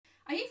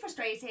Are you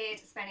frustrated,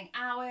 spending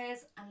hours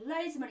and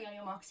loads of money on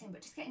your marketing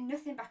but just getting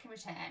nothing back in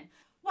return?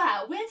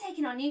 Well, we're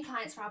taking on new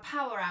clients for our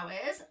power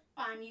hours,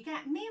 and you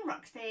get me and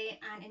Roxy,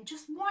 and in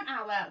just 1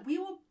 hour we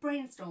will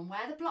brainstorm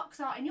where the blocks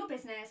are in your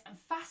business and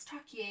fast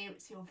track you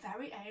to your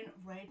very own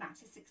roadmap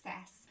to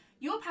success.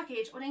 Your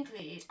package will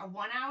include a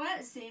 1 hour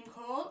Zoom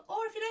call, or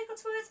if you're local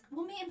to us,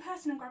 we'll meet in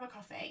person and grab a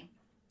coffee.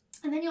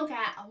 And then you'll get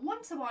a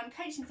one-to-one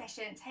coaching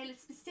session tailored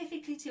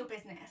specifically to your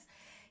business.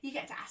 You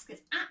get to ask us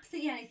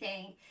absolutely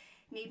anything.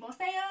 Need more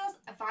sales,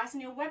 advice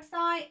on your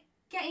website,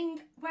 getting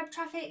web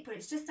traffic but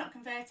it's just not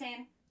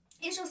converting?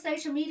 Is your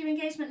social media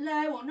engagement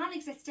low or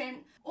non-existent?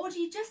 Or do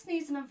you just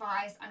need some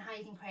advice on how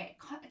you can create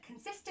a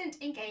consistent,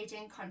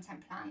 engaging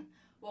content plan?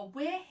 Well,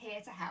 we're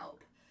here to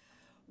help.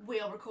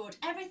 We'll record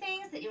everything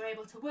so that you're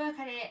able to work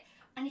at it,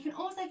 and you can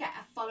also get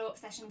a follow-up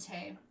session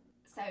too.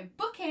 So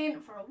book in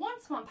for a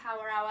one-to-one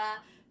power hour.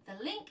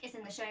 The link is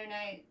in the show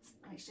notes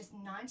and it's just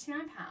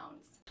 £99.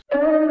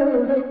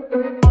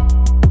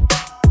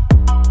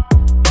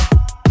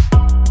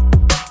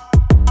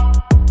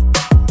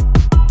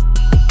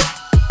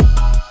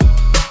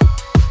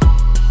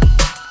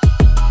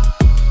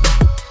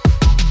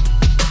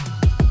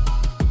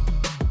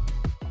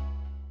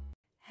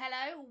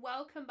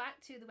 Welcome back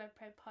to the Web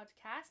Pro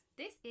podcast.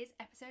 This is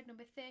episode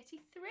number 33.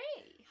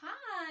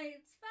 Hi,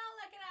 it's felt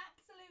like an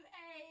absolute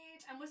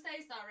age, and we're so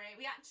sorry.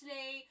 We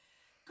actually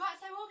got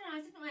so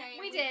organised, didn't we?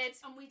 We did.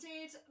 And we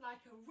did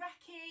like a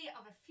recce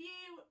of a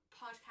few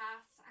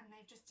podcasts, and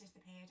they've just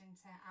disappeared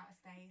into outer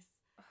space.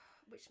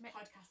 Which makes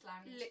podcast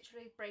land.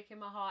 Literally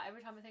breaking my heart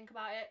every time I think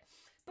about it.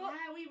 But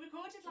yeah, we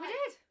recorded we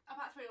did.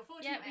 About 3 or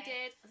 4, yeah, didn't we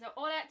did. So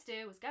all I had to do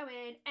was go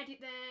in,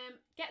 edit them,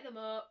 get them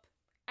up,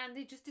 and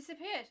they just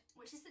disappeared.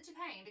 Which is such a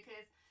pain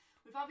because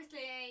we've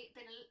obviously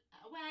been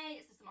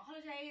away. It's the summer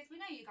holidays. We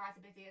know you guys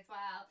are busy as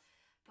well,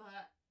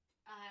 but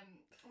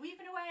we've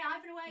been away. I've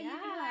been away. Yeah.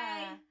 You've been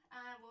away.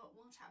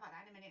 We'll chat about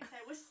that in a minute.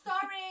 So we're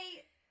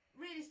sorry,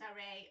 really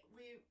sorry.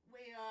 We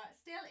are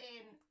still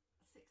in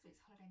 6 weeks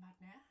holiday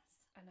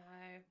madness. I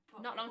know.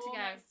 But Not long to go.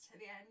 Almost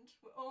to the end.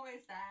 We're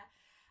almost there.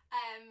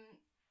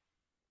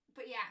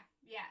 But yeah.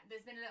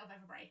 There's been a little bit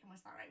of a break, and we're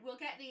sorry.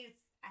 We'll get these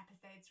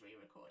episodes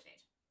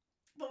re-recorded.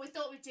 But we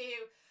thought we'd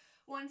do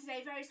one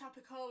today, very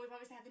topical. We've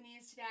obviously had the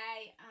news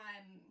today.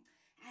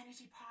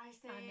 Energy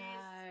prices. I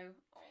know.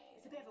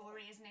 It's a bit of a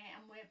worry, isn't it?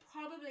 And we're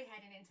probably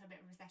heading into a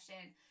bit of a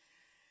recession.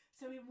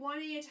 So we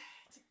wanted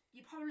to,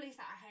 you probably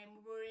sat at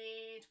home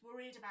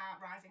worried about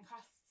rising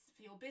costs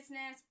for your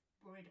business,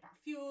 worried about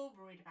fuel,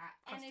 worried about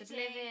Cost energy. of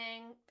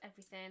living,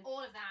 everything. All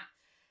of that.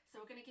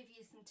 So we're going to give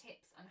you some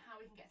tips on how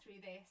we can get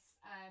through this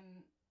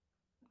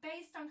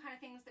based on kind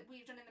of things that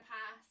we've done in the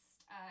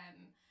past.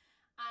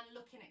 And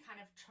looking at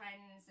kind of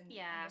trends and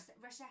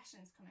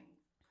recessions come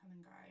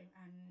and go,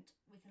 and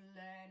we can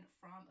learn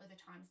from other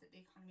times that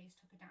the economy's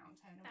took a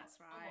downturn and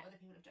what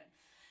other people have done.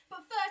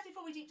 But first,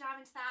 before we deep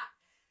dive into that,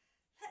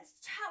 let's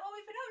chat what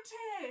we've been up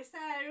to.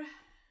 So,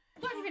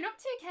 what have you been up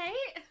to,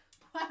 Kate?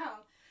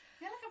 Well, I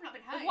feel like I've not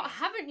been home. What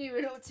haven't you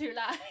been up to?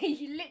 Like,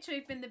 you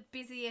literally have been the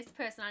busiest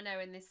person I know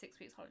in this 6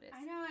 weeks holidays.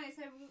 I know.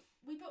 So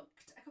we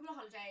booked a couple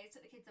of holidays,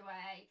 took the kids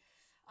away.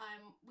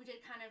 We did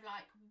kind of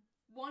like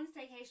one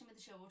staycation with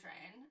the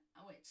children,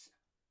 which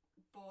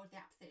bored the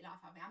absolute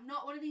life out of me. I'm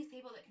not one of these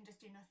people that can just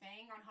do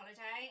nothing on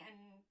holiday,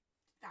 and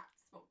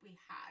that's what we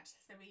had.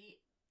 So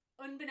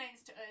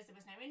unbeknownst to us, there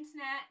was no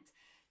internet,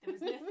 there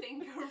was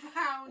nothing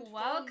around.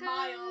 Welcome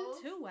for miles.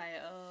 to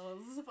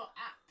Wales.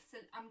 For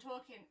I'm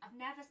talking, I've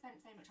never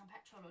spent so much on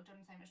petrol or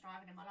done so much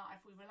driving in my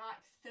life. We were like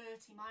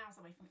 30 miles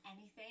away from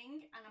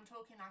anything, and I'm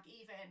talking like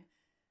even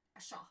a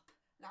shop,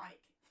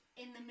 like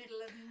in the middle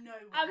of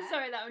nowhere. I'm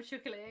sorry that I'm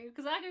chuckling,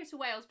 because I go to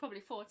Wales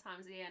probably 4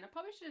 times a year, and I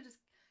probably should have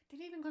just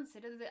didn't even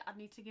consider that I'd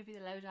need to give you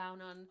the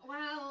lowdown on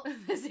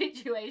the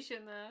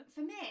situation there. For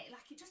me,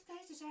 like, it just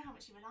goes to show how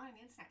much you rely on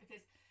the internet,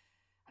 because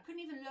I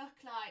couldn't even look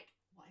like,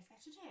 what is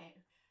there to do?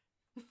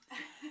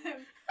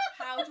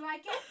 How do I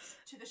get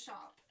to the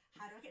shop?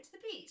 How do I get to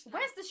the beach?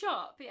 Where's the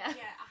shop? Yeah,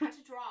 I had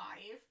to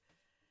drive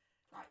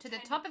like to the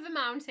top of a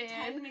mountain.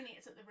 10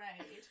 minutes up the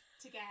road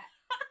to get.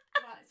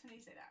 Well, it's funny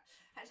you say that.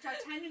 I had to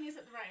drive 10 minutes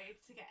up the road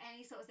to get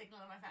any sort of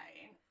signal on my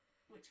phone,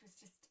 which was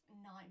just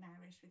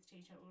nightmarish with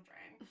 2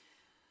 children.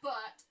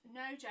 But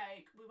no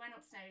joke, we went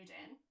up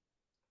Snowdon,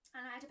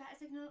 and I had a better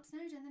signal up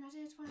Snowdon than I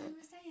did when we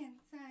were staying.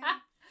 So,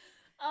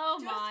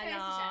 oh my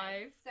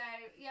life. So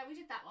yeah, we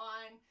did that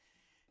one.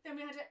 Then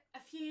we had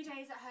a few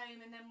days at home,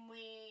 and then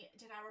we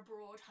did our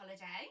abroad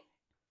holiday.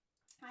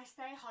 I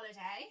say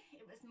holiday.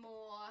 It was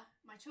more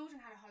my children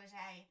had a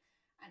holiday,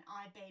 and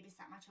I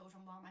babysat my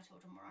children while my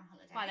children were on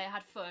holiday. While they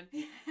had fun.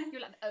 You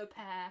were like the au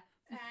pair.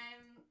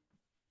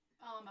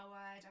 Oh my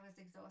word, I was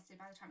exhausted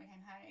by the time we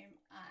came home.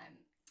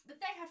 But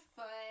they had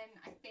fun,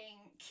 I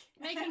think.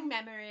 Making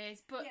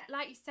memories. But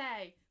like you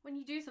say, when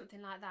you do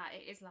something like that,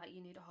 it is like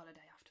you need a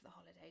holiday after the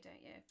holiday, don't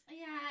you?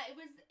 Yeah,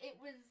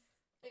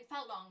 it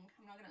felt long,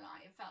 I'm not going to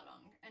lie, it felt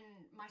long. And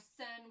my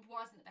son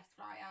wasn't the best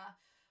flyer,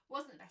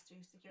 Wasn't the best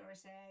through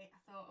security. I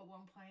thought at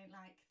one point,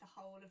 like, the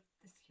whole of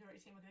the security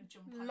team were going to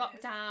jump on us.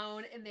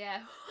 Lockdown in the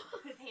air.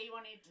 Because he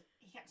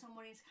kept on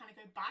wanting to kind of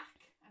go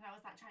back. And I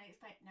was like trying to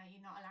explain, no,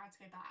 you're not allowed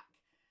to go back.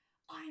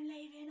 I'm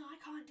leaving, I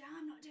can't do,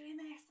 I'm not doing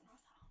this. And I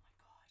was like, oh my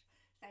God.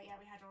 So yeah,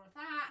 we had all of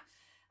that.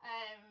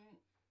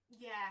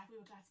 Yeah, we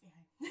were glad to be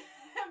home.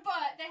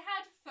 But they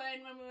had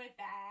fun when we were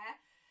there.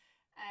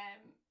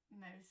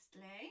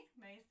 Mostly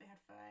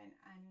had fun.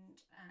 And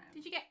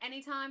did you get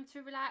any time to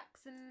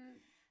relax and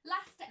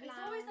last day? It's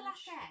always the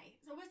lounge?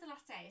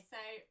 last day. So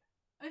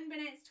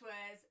unbeknownst to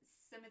us,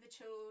 some of the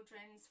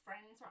children's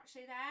friends were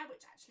actually there,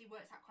 which actually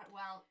works out quite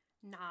well.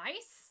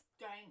 Nice.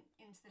 Going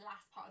into the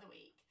last part of the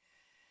week.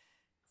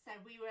 So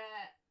we were,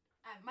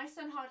 my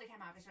son hardly came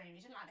out of his room.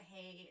 He didn't like the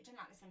heat, didn't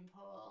like the swimming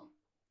pool.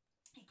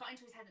 He got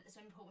into his head that the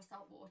swimming pool was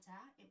salt water.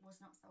 It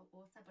was not salt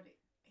water, but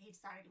he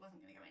decided he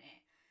wasn't going to go in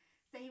it.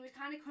 So he would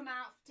kind of come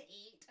out to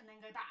eat and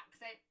then go back.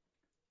 So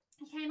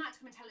he came out to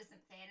come and tell us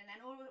something, and then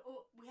all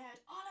we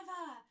heard,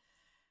 Oliver!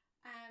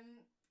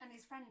 And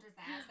his friend was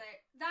there. So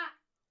that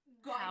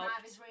got him out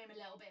of his room a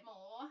little bit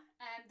more.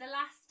 The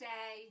last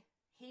day,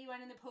 he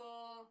went in the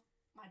pool.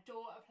 My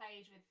daughter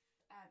played with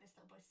this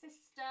little boy's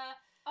sister.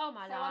 Oh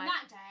my life. So on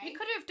that day... You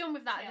could have done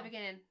with that at the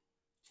beginning.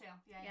 Chill.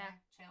 Yeah,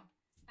 chill.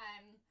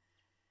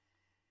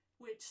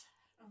 Which,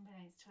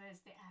 unbeknownst to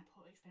us, the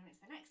airport experience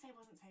the next day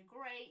wasn't so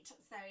great.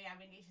 So yeah,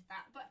 we needed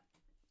that. But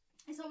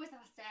it's always the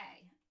last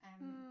day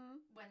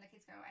when the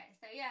kids go away.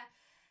 So yeah.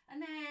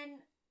 And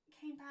then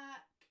came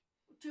back,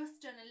 just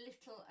done only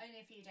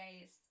a few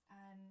days,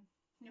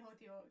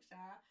 North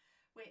Yorkshire,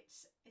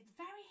 which is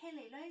very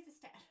hilly, loads of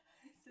steps.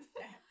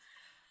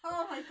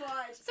 Oh my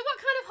God. So what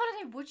kind of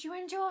holiday would you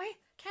enjoy,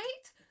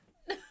 Kate?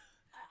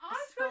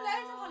 I've got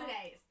loads of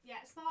holidays.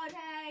 Yeah, spa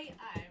day,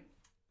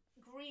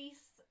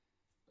 Greece,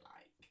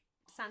 like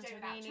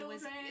Santorini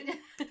was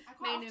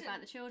mainly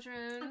about the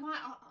children. I quite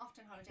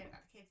often holiday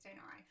without the kids,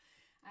 don't I?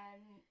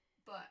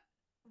 But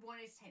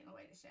wanted to take them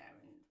away this year,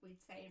 and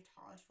we'd saved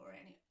hard for it,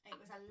 and it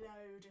was a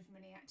load of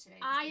money actually.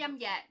 I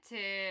am yet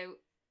to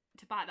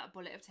bite that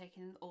bullet of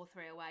taking all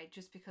three away,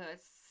 just because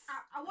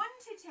I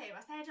wanted to.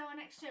 I said, oh,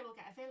 next year we'll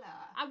get a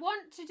villa. I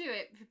want to do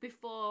it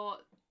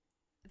before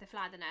they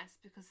fly the nest,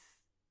 because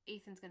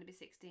Ethan's going to be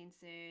 16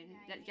 soon.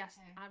 Yeah,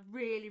 I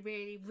really,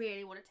 really,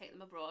 really want to take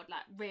them abroad,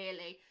 like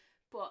really,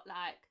 but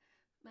like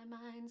my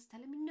mind's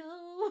telling me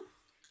no.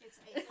 It's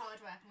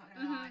hard work, I'm not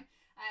gonna lie.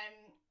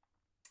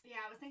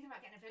 Yeah, I was thinking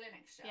about getting a villa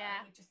next year.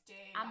 Yeah, we just do.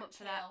 I'm up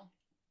for that.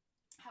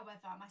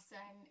 However, my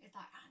son is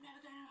like, I'm never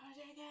going on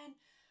holiday again.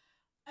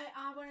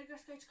 I want to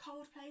just go to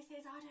cold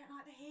places. I don't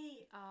like the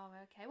heat. Oh,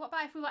 okay. What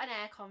about if we got an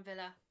aircon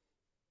villa?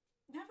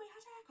 No, we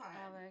had aircon.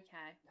 Oh,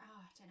 okay.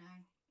 Oh, I don't know.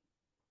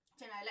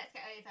 Let's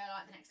get over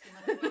like the next few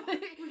months.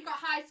 We've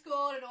got high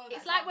school and all that.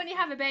 It's like when you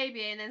have a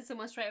baby and then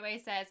someone straight away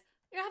says,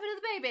 "You have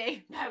another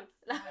baby?" No.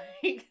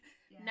 Like,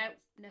 nope,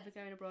 never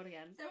going abroad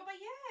again. So what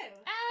about you?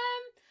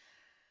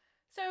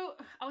 So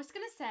I was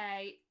going to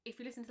say, if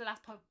you listen to the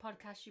last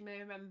podcast, you may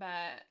remember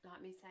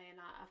like me saying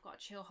like, I've got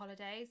chill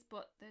holidays,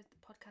 but the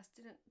podcast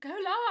didn't go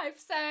live.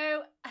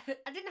 So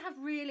I didn't have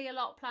really a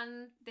lot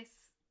planned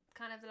this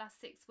kind of the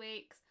last 6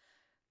 weeks,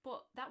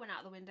 but that went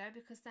out the window,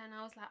 because then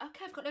I was like,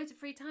 okay, I've got loads of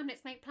free time,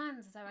 let's make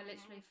plans. So I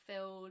literally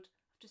I've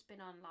just been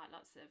on like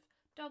lots of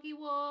doggy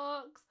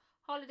walks,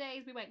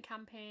 holidays. We went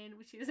camping,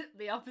 which is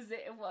the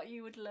opposite of what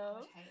you would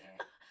love. I hate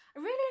it. I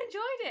really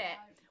enjoyed it.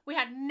 No. We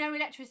had no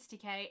electricity,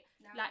 Kate.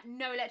 No. Like,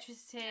 no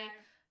electricity.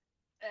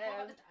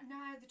 No. The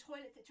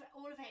toilets,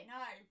 all of it, no.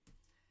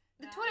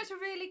 The toilets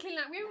were really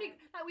clean. Like, we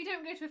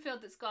don't go to a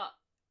field that's got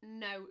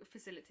no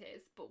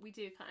facilities, but we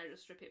do kind of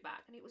just strip it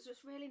back, and it was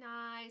just really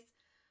nice.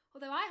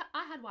 Although I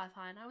had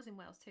Wi-Fi, and I was in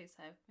Wales too,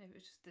 so maybe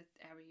it was just the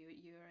area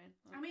you were in.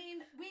 I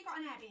mean, we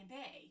got an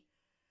Airbnb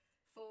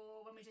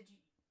for when we did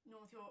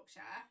North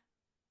Yorkshire.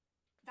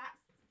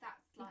 That's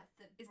like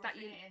the is that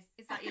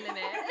your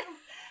limit?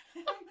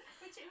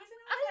 Which it was a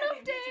nice I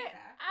loved Airbnb, it,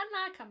 and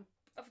like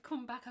I've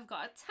come back. I've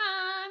got a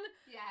tan.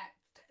 Yeah.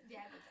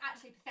 But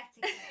actually,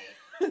 pathetically,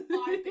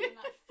 I've been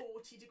like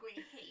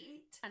 40-degree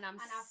heat, and I've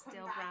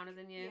still browner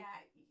than you.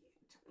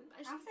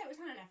 Yeah. I'll say it was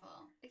on a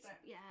level.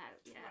 Yeah.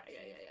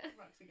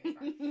 Roxy goes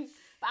back.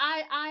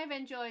 But I've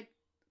enjoyed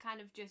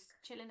kind of just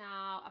chilling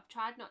out. I've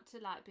tried not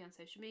to like be on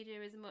social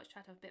media as much.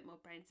 Tried to have a bit more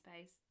brain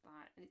space,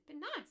 and it's been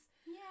nice.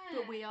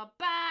 Yeah. But we are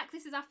back.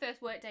 This is our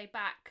first work day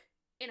back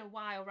in a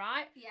while,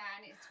 right? Yeah,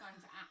 and it's gone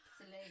to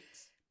absolute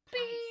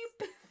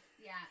beep.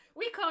 Yeah.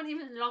 We can't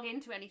even log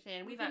into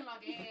anything. We couldn't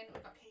log in. We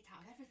got kicked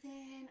out of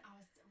everything.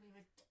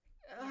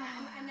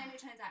 And then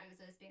it turns out it was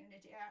us being an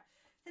idiot.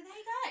 So there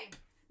you go.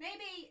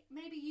 Maybe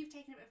you've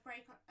taken a bit of a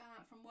break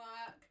from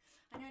work.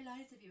 I know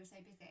loads of you are so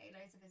busy.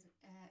 Loads of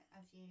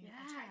you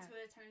chatting to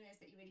us, telling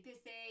us that you're really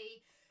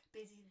busy.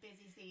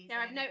 Busy season. Yeah,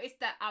 I've noticed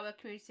that our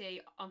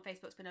community on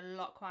Facebook's been a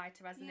lot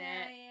quieter, hasn't it?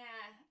 Yeah.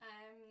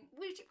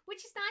 Which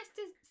is nice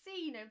to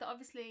see, you know, that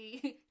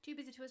obviously too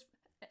busy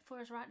for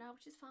us right now,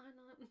 which is fine.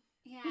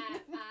 Yeah.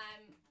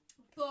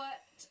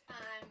 But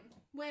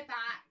we're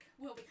back.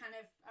 We'll be kind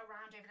of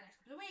around over the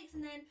next couple of weeks,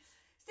 and then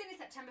soon as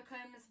September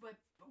comes, we're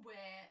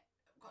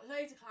got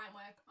loads of client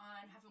work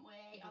on, haven't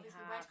we?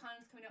 Obviously,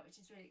 WedCon's coming up, which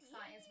is really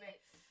exciting. So we're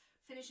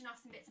finishing off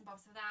some bits and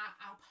bobs for that.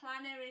 Our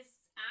planner is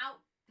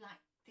out like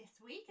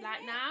this week, isn't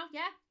it? Now,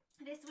 yeah.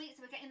 This week,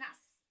 so we're getting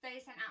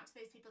those sent out to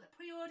those people that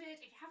pre-ordered.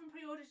 If you haven't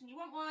pre-ordered and you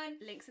want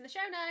one, links in the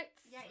show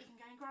notes. Yeah, you can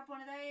go and grab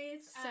one of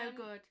those. So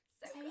good.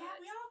 So yeah,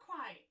 we are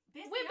quite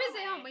busy. We're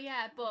busy, aren't we?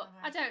 Yeah, but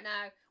I don't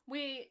know.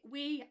 We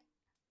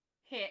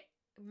hit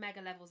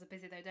mega levels of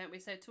busy though, don't we?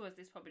 So to us,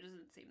 this probably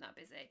doesn't seem that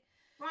busy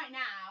right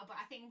now,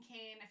 but I think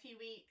in a few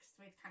weeks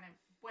with kind of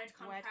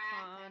WedCon prep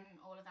and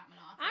all of that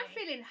malarkey. I'm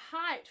feeling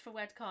hyped for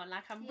WedCon.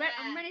 Like I'm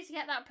ready to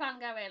get that plan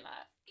going.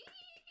 Like,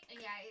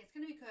 yeah, it's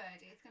going to be good.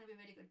 It's going to be a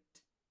really good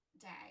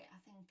day.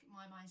 I think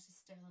my mind's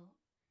just still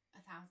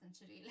 1,000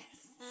 to-do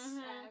lists.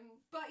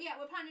 But yeah,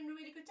 we're planning a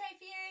really good day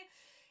for you.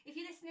 If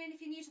you're listening,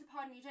 if you're new to the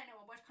pod and you don't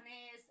know what WedCon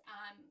is,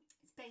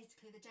 it's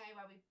basically the day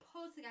where we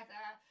pull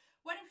together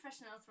wedding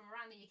professionals from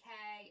around the UK.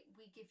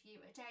 We give you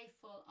a day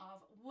full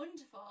of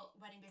wonderful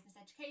wedding business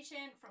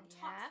education from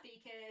top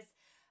speakers.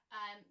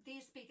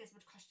 These speakers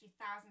would cost you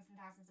thousands and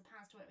thousands of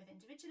pounds to work with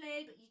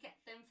individually, but you get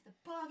them for the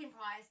bargain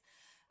price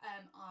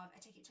of a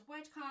ticket to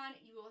WedCon.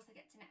 You also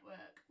get to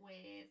network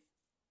with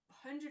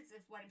hundreds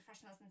of wedding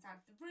professionals inside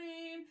of the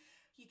room.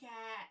 You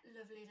get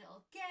lovely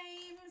little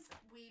games.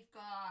 We've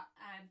got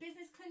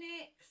business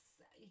clinics.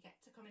 You get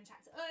to come and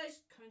chat to us,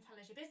 come and tell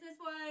us your business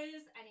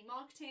woes, any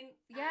marketing.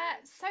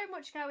 So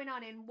much going on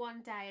in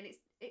one day, and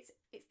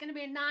it's going to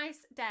be a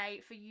nice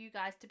day for you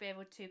guys to be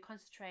able to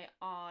concentrate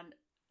on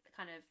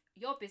kind of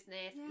your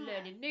business,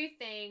 learning new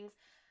things,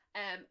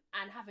 and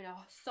having a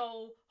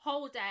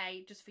whole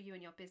day just for you and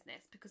your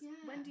business. Because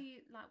when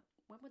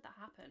would that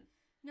happen?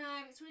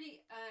 No, it's really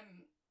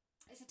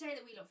it's a day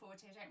that we look forward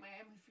to, don't we?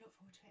 And we've looked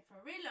forward to it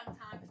for a really long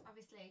time, because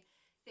obviously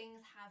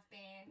things have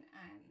been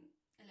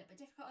a little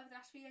bit difficult over the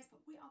last few years, but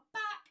we are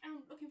back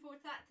and looking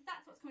forward to that.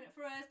 That's what's coming up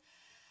for us.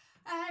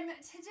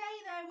 Today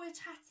though, we're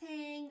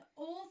chatting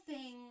all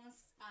things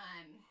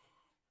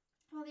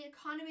the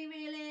economy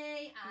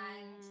really,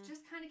 and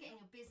just kind of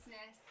getting your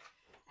business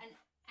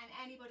and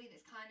anybody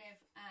that's kind of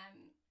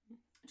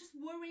just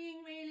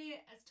worrying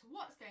really as to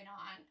what's going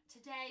on.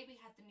 Today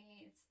we had the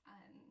news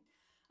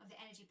of the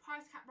energy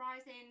price cap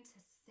rising to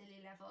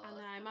silly levels. I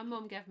know, my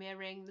mum gave me a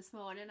ring this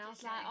morning. I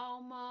was like,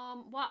 oh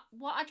mum, what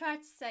I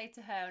tried to say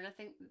to her, and I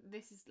think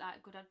this is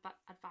like good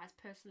advice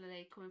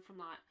personally coming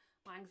from like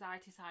my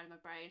anxiety side of my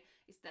brain,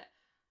 is that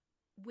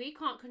we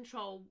can't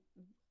control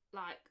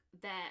like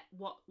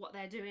what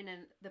they're doing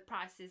and the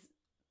prices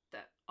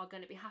that are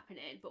going to be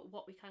happening, but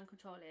what we can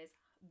control is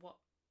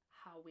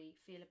how we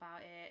feel about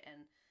it,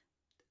 and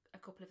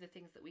a couple of the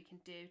things that we can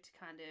do to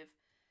kind of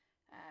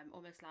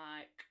almost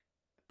like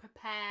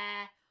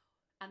prepare.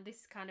 And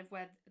this is kind of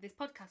where this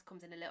podcast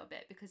comes in a little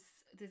bit, because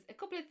there's a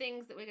couple of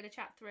things that we're going to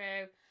chat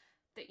through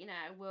that, you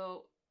know,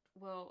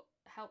 will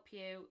help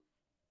you.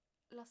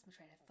 Lost my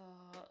train of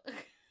thought.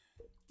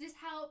 Just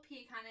help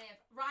you kind of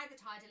ride the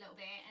tide a little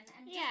bit, and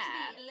just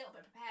to be a little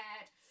bit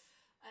prepared,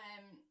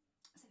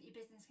 so that your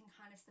business can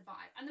kind of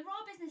survive. And there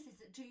are businesses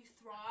that do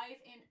thrive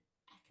in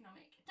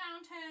economic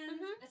downturns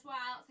as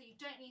well, so you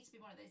don't need to be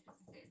one of those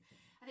businesses.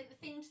 I think the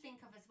thing to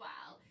think of as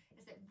well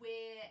is that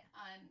we're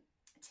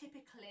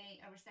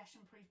typically a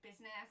recession-proof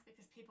business,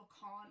 because people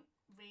can't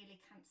really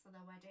cancel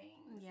their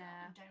weddings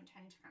and don't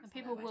tend to cancel and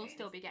people their will weddings.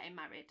 still be getting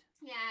married.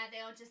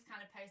 They'll just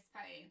kind of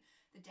postpone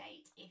the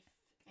date if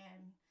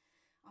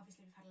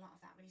obviously we've had a lot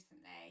of that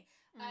recently.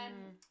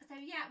 So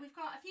we've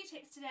got a few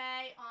tips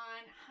today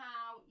on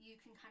how you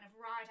can kind of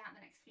ride out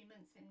the next few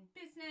months in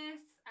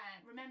business.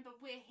 Remember,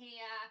 we're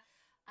here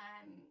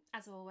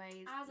as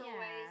always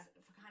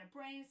for kind of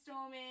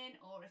brainstorming,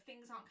 or if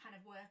things aren't kind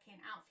of working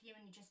out for you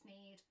and you just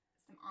need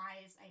some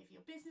eyes over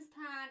your business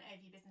plan,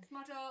 over your business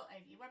model,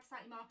 over your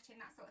website, your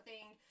marketing, that sort of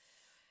thing,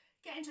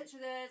 get in touch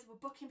with us. We're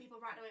booking people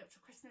right the way up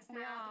to Christmas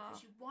now,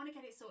 because you want to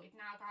get it sorted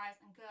now,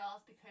 guys and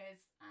girls,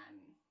 because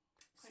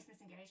Christmas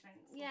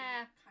engagements will be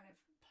kind of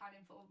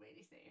planning for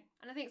really soon.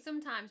 And I think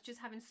sometimes just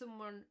having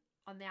someone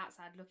on the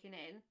outside looking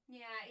in,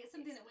 it's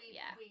something that we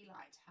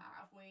like to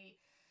have. We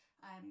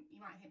you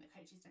might think that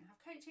coaches don't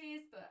have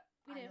coaches, but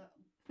I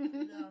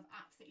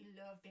absolutely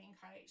love being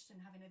coached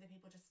and having other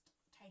people just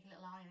take a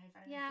little eye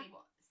over and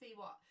see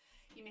what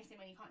you're missing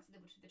when you can't see the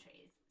wood for the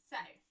trees. So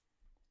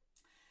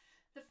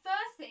the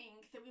first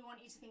thing that we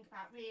want you to think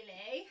about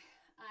really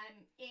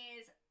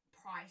is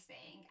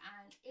pricing,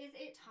 and is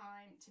it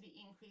time to be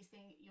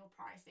increasing your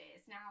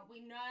prices? Now,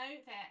 we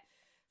know that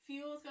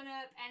fuel's gone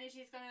up,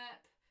 energy's gone up,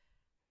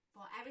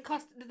 but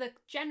everything. The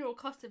general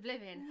cost of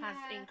living has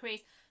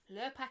increased.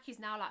 Lurpak is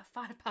now like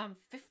 £5.50,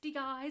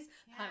 guys.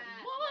 Yeah,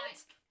 what?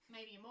 Like,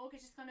 maybe your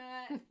mortgage has gone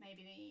up.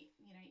 Maybe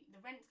the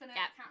rent's gone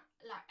up.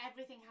 Like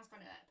everything has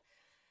gone up.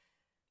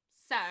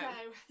 So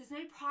there's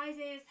no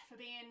prizes for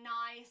being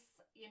nice.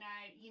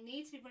 You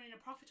need to be running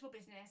a profitable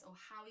business, or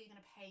how are you going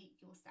to pay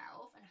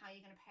yourself and how are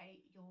you going to pay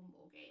your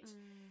mortgage?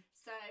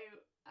 So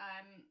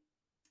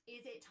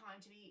is it time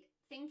to be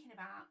thinking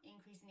about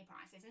increasing your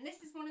prices? And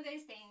this is one of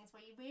those things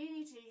where you really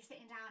need to be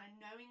sitting down and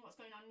knowing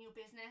what's going on in your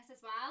business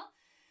as well.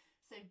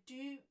 So do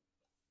you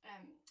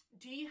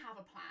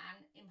have a plan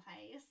in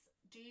place?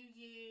 Do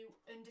you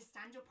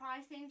understand your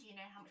pricing? Do you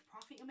know how much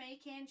profit you're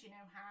making? Do you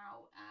know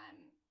how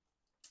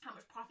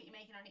much profit you're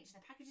making on each of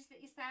the packages that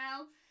you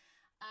sell?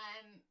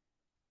 And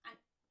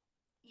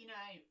you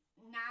know,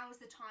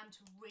 now's the time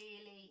to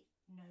really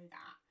know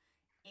that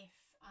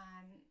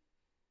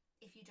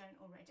if you don't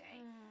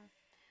already.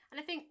 And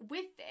I think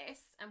with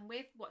this and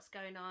with what's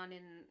going on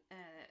in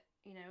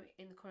you know,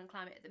 in the current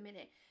climate at the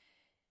minute,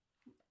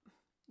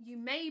 you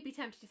may be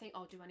tempted to think,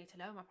 oh, do I need to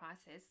lower my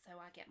prices so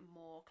I get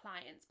more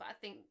clients? But I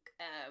think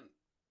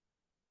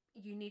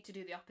you need to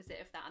do the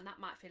opposite of that, and that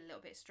might feel a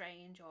little bit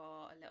strange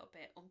or a little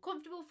bit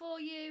uncomfortable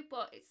for you,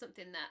 but it's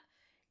something that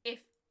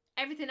if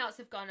everything else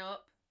have gone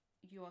up,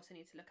 you also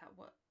need to look at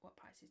what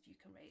prices you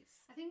can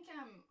raise. I think I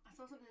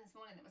saw something this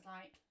morning that was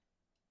like,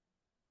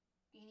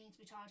 you need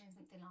to be charging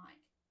something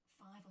like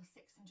 £500 or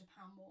 £600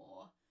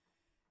 more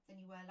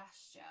than you were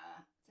last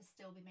year to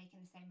still be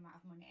making the same amount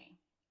of money.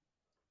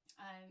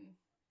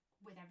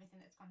 With everything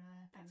that's gone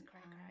up and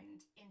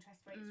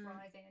interest rates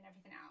rising and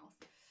everything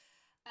else.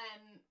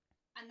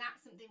 And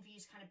that's something for you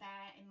to kind of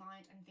bear in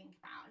mind and think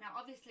about. Now,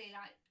 obviously,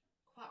 like,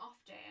 quite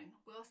often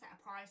we'll set a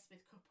price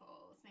with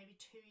couples maybe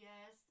 2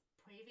 years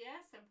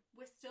previous, so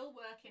we're still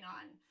working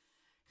on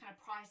kind of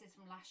prices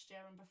from last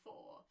year and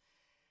before.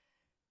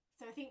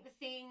 So I think the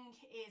thing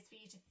is for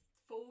you to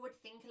forward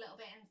think a little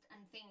bit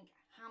and think,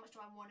 how much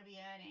do I want to be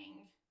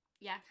earning?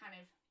 Yeah.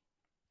 Kind of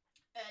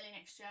early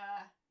next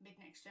year, mid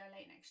next year,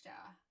 late next year.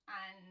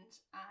 And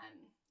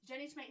you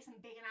don't need to make some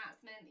big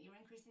announcement that you're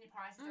increasing your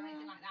prices or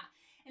anything like that,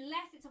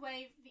 unless it's a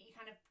way that you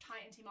kind of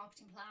tie it into your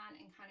marketing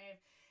plan and kind of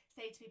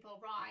say to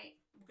people, right,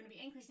 we're going to be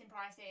increasing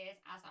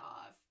prices as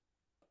of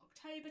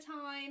October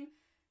time,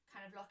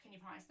 kind of lock in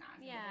your price now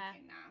if you're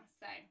booking now.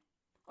 So,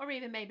 or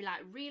even maybe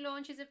like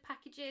relaunches of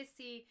packages,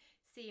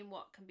 seeing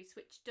what can be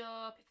switched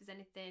up. If there's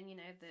anything, you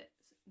know, that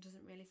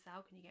doesn't really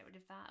sell, can you get rid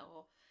of that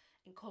or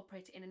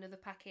incorporate it in another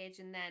package,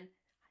 and then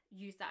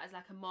use that as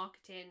like a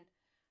marketing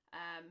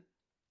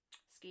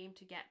scheme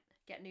to get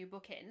new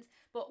bookings.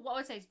 But what I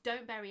would say is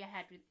don't bury your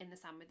head in the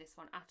sand with this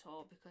one at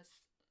all,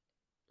 because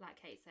like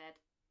Kate said,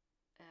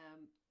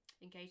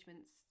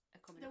 engagements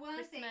are coming up,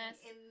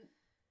 Christmas.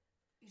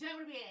 You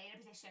don't want to be in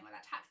a position where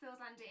that tax bill's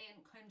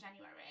landing come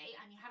January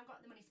and you haven't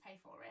got the money to pay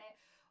for it,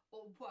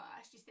 or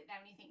worse, you sit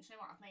there and you think, you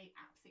know what, I've made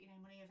absolutely no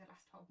money over the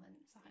last 12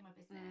 months in my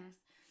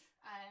business.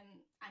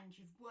 And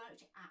you've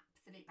worked your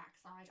absolute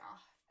backside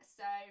off.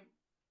 So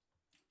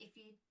if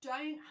you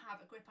don't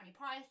have a grip on your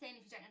pricing,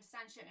 if you don't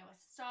understand, you don't know where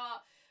to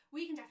start,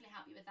 we can definitely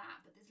help you with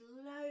that. But there's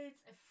loads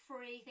of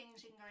free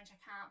things you can go and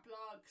check out,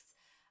 blogs,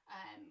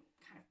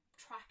 kind of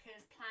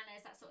trackers,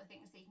 planners, that sort of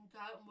thing, so you can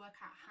go and work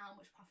out how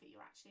much profit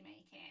you're actually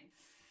making.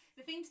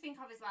 The thing to think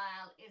of as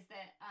well is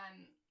that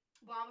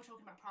while we're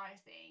talking about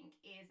pricing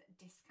is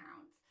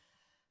discounts.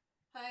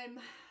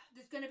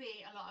 There's going to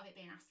be a lot of it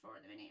being asked for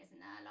at the minute, isn't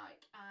there?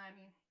 Like, can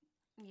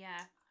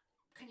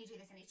you do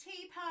this any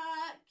cheaper?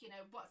 You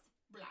know, what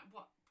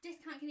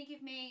discount can you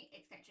give me,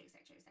 etc,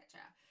 etc, etc.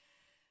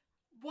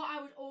 What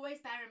I would always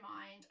bear in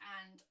mind,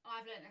 and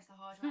I've learned this the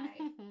hard way,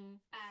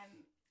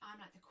 I'm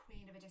like the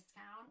queen of a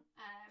discount,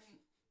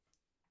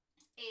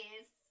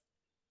 is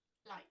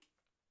like,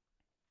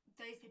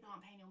 those people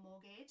aren't paying your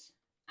mortgage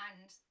and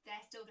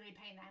they're still going to be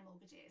paying their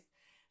mortgages.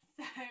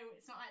 So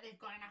it's not like they've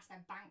gone and asked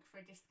their bank for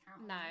a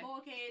discount on the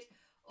mortgage,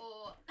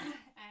 or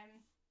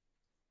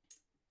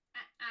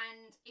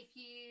and if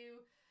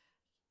you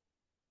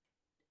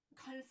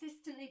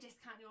consistently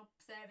discount your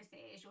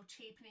services, you're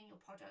cheapening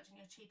your product and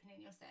you're cheapening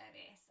your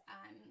service.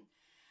 And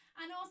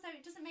also,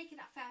 it doesn't make it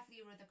that fair for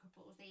your other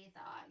couples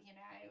either, you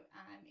know,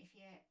 if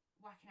you're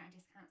working out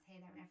discounts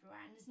here, there and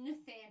everywhere. And there's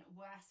nothing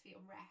worse for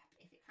your rep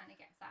if it kind of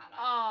gets out.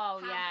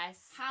 Like,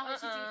 how much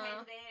did you pay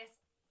for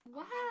this?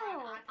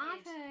 Wow,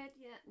 I've heard,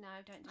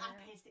 don't do I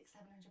it. paid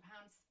 £600-700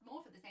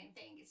 more for the same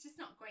thing. It's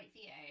just not great for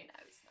you.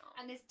 No, it's not.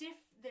 And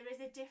there is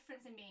a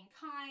difference in being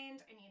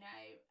kind and, you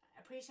know,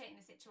 appreciating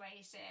the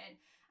situation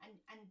and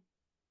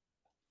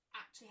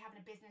actually having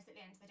a business at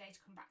the end of the day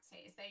to come back to.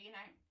 So, you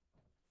know,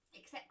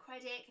 accept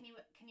credit.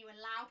 Can you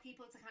allow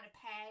people to kind of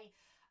pay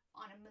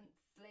on a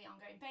monthly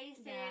ongoing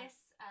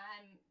basis,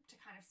 to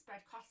kind of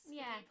spread costs for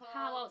people?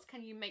 How else can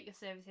you make your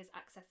services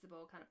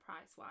accessible kind of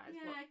price wise?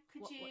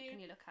 What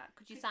can you look at?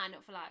 Could you sign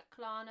up for like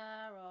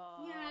Klarna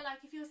or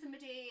like if you're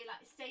somebody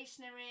like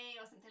stationery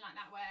or something like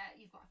that where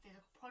you've got a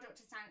physical product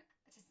to send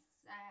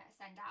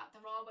out?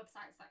 There are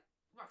websites like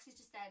Roxy's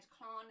just said,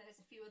 Klarna. There's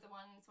a few other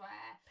ones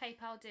where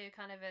PayPal do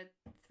kind of a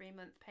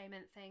 3-month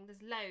payment thing.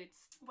 There's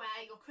loads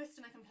where your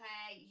customer can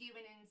pay you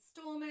in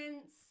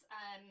instalments.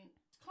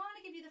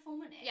 Klarna give you the full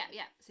money. Yeah.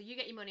 So you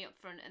get your money up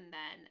front and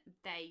then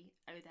they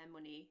owe their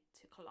money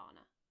to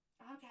Klarna.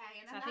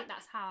 Okay. And so I think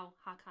that's how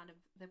kind of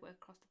they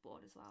work across the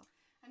board as well.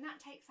 And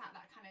that takes out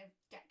that kind of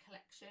debt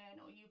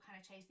collection or you kind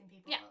of chasing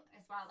people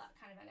as well, that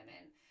kind of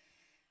element.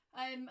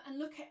 And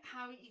look at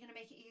how you're going to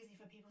make it easy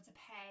for people to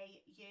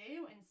pay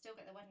you and still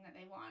get the wedding that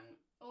they want.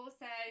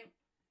 Also,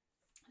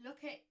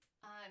 look at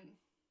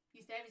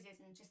your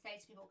services and just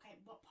say to people, okay,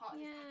 what part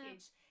of this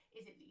package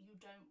is it that you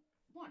don't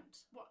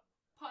want? What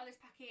part of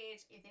this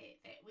package is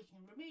it that we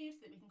can remove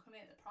so that we can come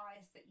in at the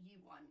price that you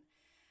want?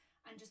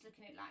 And just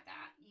looking at it like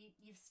that,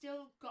 you've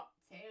still got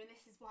to, and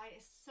this is why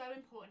it's so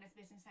important as a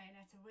business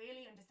owner to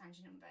really understand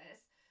your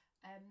numbers.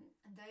 And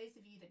those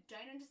of you that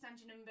don't understand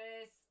your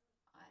numbers,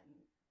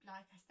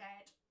 like I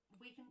said,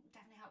 we can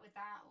definitely help with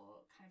that,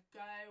 or kind of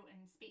go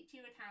and speak to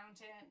your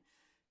accountant,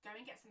 go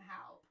and get some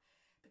help,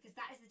 because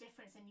that is the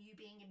difference in you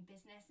being in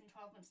business in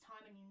 12 months'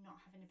 time and you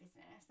not having a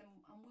business. And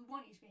we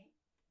want you to be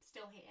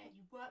still here.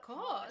 You work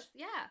hard.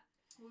 Yeah.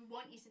 We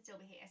want you to still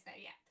be here. So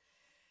yeah.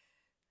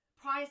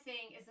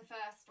 Pricing is the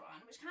first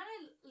one, which kind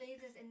of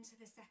leads us into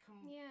the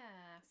second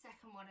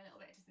one a little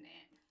bit, doesn't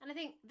it? And I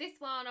think this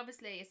one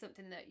obviously is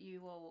something that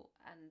you all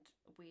and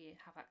we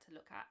have had to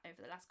look at over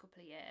the last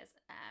couple of years,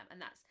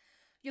 and that's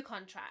your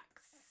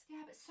contracts.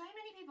 Yeah, but so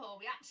many people,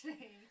 we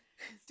actually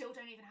still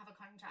don't even have a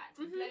contract.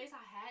 It blows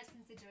our heads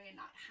considering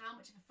like how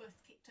much of a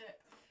fuss kicked up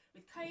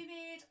with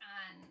COVID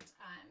and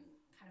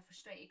kind of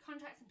frustrated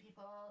contracts and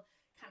people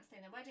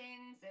cancelling their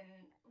weddings,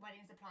 and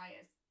wedding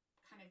suppliers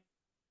kind of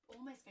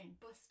almost going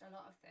bust, a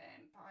lot of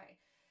them, by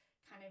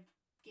kind of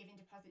giving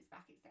deposits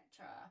back,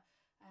 etc.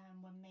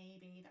 When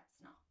maybe that's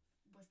not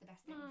was the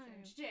best thing for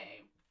them to do.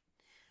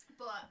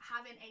 But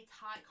having a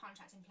tight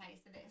contract in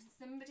place so that if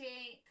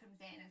somebody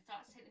comes in and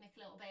starts to take the mick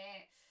a little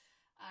bit,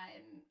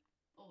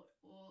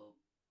 or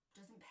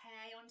doesn't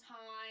pay on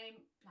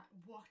time, like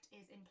what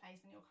is in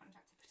place in your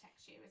contract to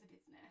protect you as a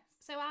business?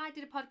 So I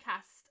did a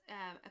podcast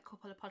a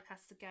couple of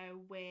podcasts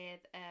ago with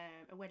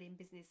a wedding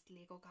business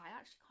legal guy. I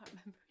actually can't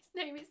remember his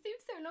name. It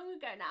seems so long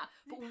ago now.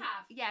 But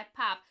Pav. Yeah,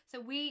 Pav. So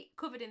we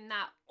covered in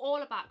that all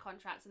about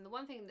contracts, and the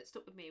one thing that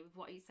stuck with me with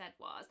what he said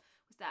was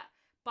that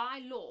by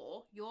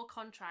law, your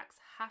contracts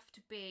have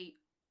to be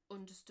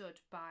understood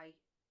by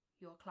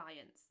your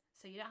clients.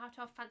 So you don't have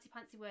to have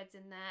fancy words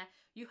in there.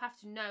 You have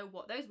to know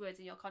what those words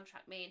in your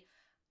contract mean.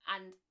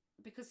 And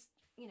because,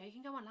 you know, you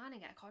can go online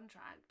and get a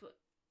contract, but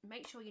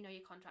make sure you know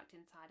your contract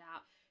inside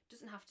out. It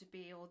doesn't have to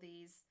be all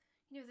these,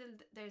 you know,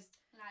 those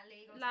like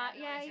legal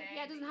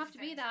it doesn't have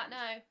to be that.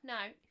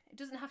 No. It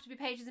doesn't have to be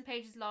pages and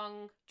pages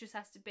long. Just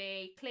has to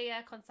be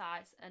clear,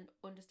 concise and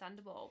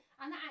understandable.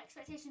 And that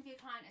expectation for your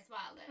client as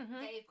well, that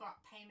they've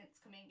got payments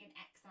coming in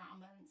X amount of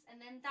months,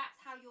 and then that's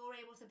how you're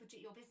able to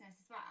budget your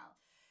business as well.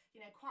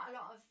 You know, quite a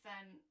lot of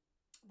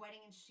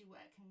wedding industry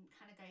work can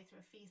kind of go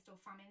through a feast or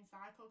famine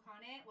cycle,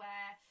 can't it?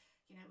 Where,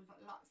 you know, we've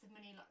got lots of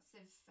money, lots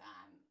of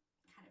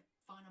kind of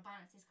final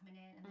balances coming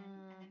in, and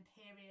then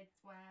periods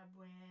where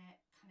we're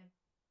kind of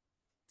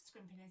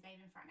scrimping and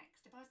saving for our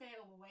next deposit,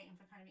 or we're waiting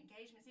for kind of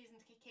engagement season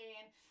to kick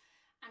in.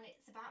 And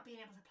it's about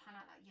being able to plan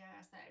out that year.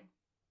 So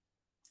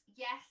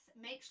yes,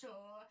 make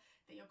sure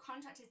that your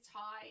contract is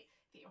tight,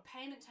 that your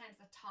payment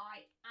terms are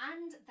tight,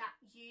 and that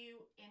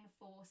you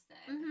enforce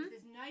them. Because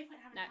there's no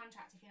point having a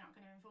contract if you're not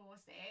going to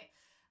enforce it,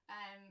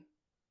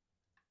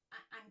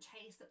 and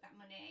chase up that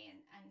money,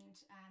 and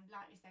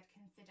like we said,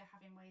 consider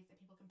having ways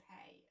that people can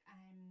pay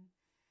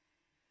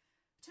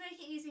to make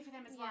it easy for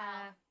them as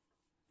well.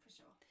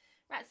 For sure.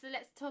 Right, so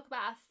let's talk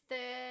about our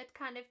third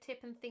kind of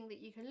tip and thing that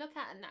you can look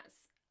at, and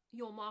that's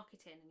your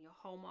marketing and your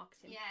whole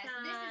marketing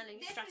plan and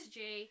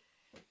strategy.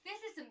 This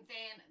is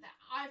something that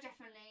I've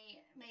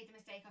definitely made the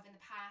mistake of in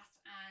the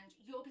past, and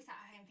you'll be sat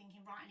at home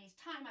thinking, right, I need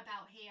to tighten my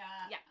belt here.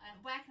 Yeah.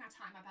 Where can I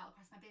tighten my belt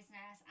across my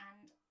business?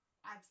 And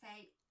I'd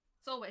say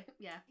it's always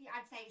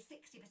I'd say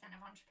 60% of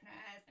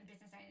entrepreneurs and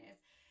business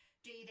owners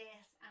do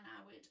this, and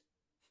I would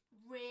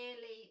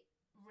really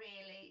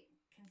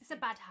consider, it's a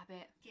bad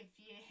habit. Give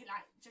you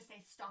just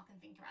say stop and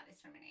think about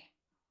this for a minute.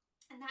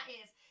 And that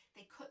is,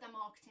 they cut their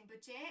marketing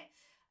budget.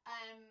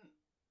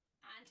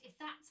 And if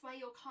that's where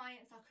your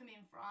clients are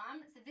coming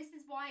from, so this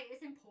is why it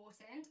is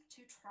important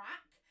to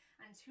track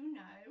and to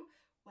know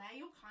where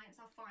your clients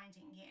are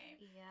finding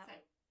you. Yeah. So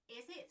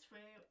is it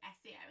through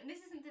SEO? And this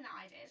is something that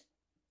I did.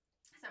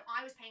 So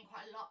I was paying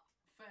quite a lot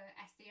for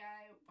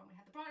SEO when we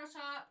had the bridal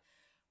shop.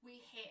 We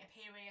hit a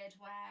period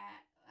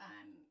where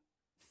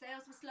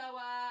sales were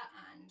slower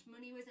and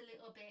money was a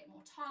little bit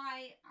more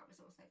tight. I was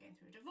also going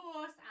through a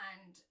divorce,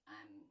 and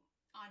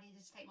I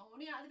needed to take more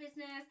money out of the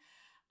business.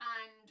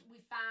 And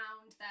we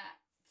found that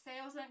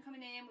sales weren't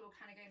coming in. We were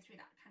kind of going through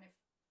that kind of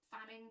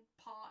famine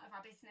part of our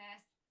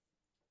business.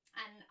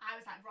 And I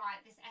was like, right,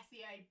 this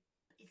SEO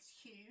is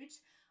huge.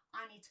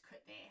 I need to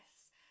cut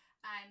this.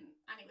 And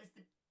it was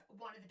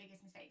one of the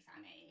biggest mistakes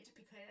I made,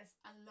 because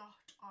a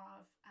lot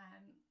of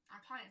our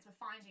clients were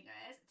finding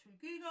us through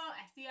Google,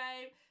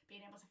 SEO,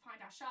 being able to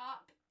find our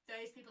shop.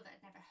 Those people that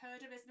had never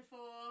heard of us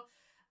before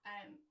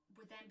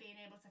were then being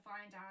able to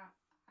find our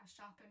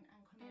shop and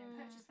come in and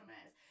purchase from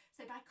us.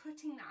 So by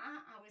cutting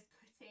that, I was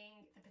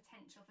cutting the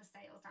potential for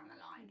sales down the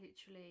line.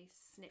 Literally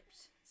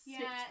snipped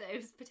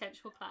those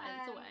potential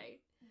clients away.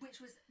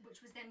 Which was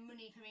then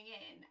money coming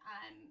in.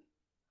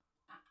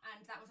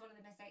 And that was one of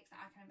the mistakes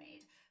that I kind of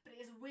made. But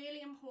it is really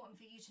important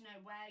for you to know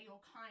where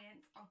your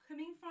clients are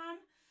coming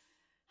from,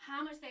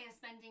 how much they are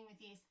spending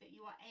with you, so that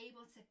you are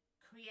able to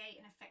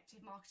create an effective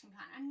marketing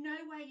plan and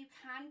know where you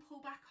can pull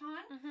back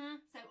on.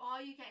 So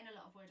are you getting a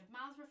lot of word of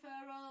mouth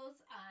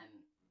referrals?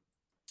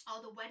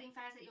 Are the wedding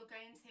fairs that you're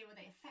going to, are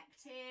they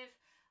effective?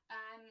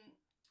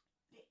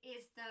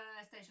 Is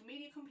the social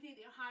media company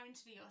that you're hiring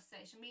to do your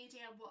social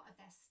media, what are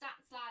their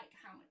stats like?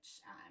 How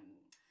much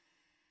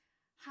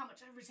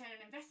return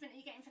on investment are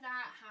you getting for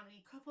that? How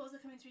many couples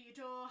are coming through your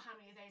door? How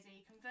many of those are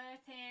you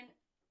converting?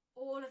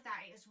 All of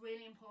that is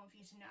really important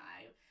for you to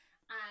know.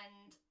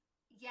 And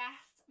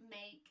yes,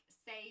 make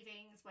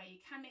savings where you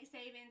can make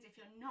savings. If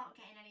you're not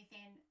getting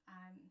anything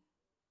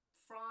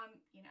from,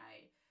 you know,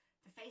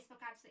 the Facebook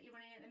ads that you're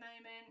running at the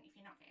moment, if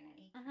you're not getting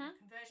any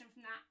conversion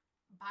from that,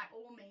 by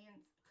all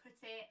means, cut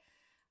it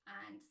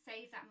and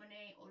save that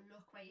money, or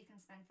look where you can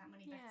spend that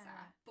money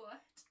better.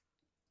 But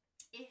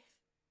if,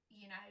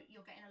 you know,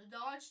 you're getting a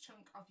large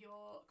chunk of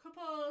your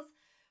couples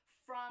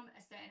from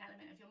a certain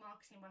element of your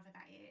marketing, whether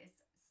that is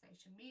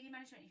social media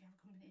management, if you have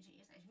a company that do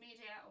your social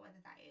media, or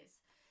whether that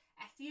is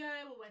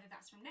SEO, or whether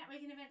that's from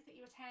networking events that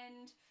you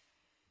attend,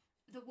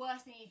 the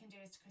worst thing you can do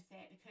is to cut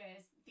it,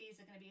 because these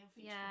are going to be your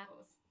future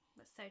couples.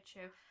 That's so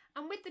true.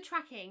 And with the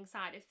tracking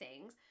side of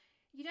things,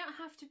 you don't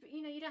have to, you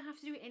know, you don't have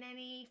to do it in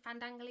any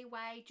fandangly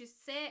way.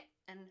 Just sit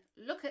and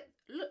look at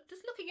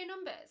your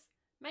numbers.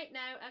 Make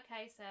note.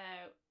 Okay, so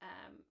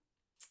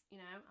you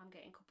know, I'm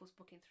getting couples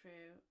booking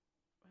through,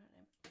 I don't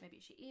know,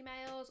 maybe it's your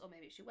emails or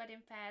maybe it's your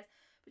wedding fairs,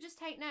 but just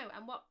take note.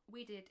 And what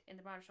we did in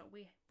the bridal shop,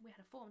 we had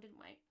a form,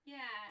 didn't we?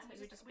 Yeah, so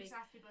we just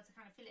asked people to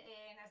kind of fill it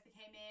in as they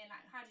came in,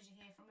 like, how did you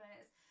hear from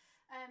us?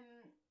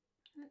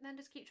 And then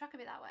just keep track of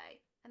it that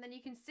way. And then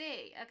you can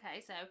see, okay,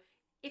 so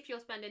if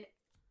you're spending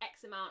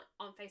X amount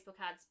on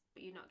Facebook ads, but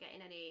you're not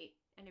getting any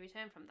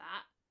return from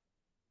that,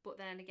 but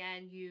then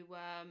again, you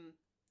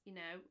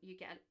know, you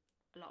get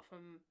a lot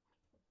from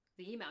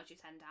the emails you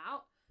send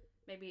out,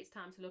 maybe it's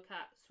time to look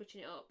at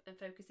switching it up and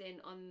focusing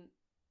on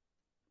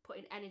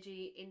putting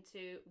energy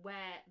into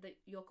where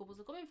your couples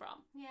are coming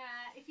from.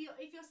 Yeah, if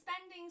you're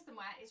spending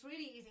somewhere, it's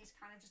really easy to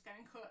kind of just go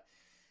and cut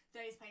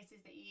those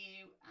places that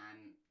you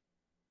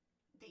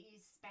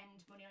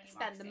spend money on your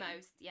spend marketing. The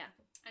most, yeah.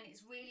 And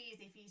it's really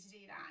easy for you to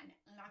do that.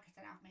 And like I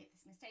said, I've made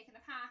this mistake in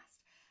the past.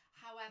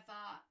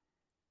 However,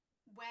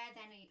 where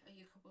then are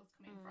your couples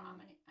coming from?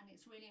 And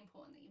it's really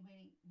important that you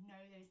really know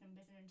those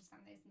numbers and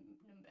understand those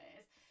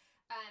numbers.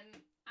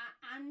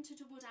 And to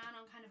double down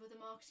on kind of other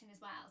marketing as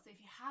well. So if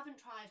you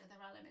haven't tried other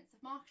elements of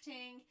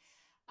marketing,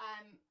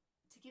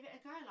 to give it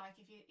a go. Like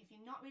if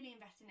you're not really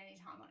investing any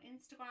time on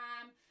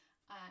Instagram,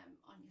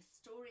 on your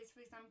stories,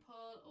 for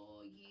example,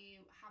 or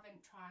you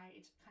haven't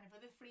tried kind of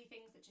other free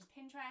things such as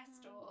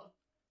Pinterest or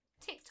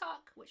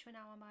TikTok, which we're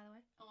now on, by the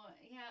way,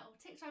 or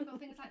TikTok or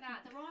things like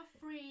that. There are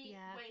free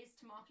ways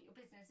to market your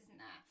business, isn't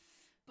there?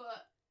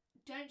 But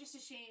don't just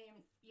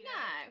assume, you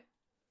know,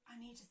 I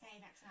need to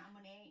save X amount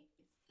of money,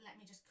 let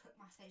me just cut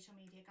my social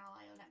media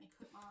guy, or let me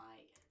cut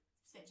my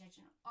search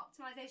engine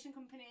optimization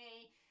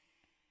company,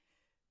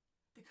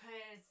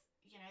 because,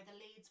 you know, the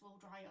leads will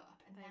dry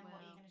up, and then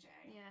what are you going to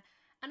do? Yeah.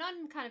 And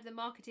on kind of the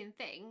marketing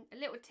thing, a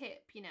little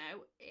tip, you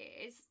know,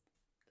 is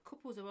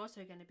couples are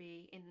also going to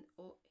be in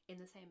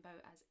the same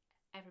boat as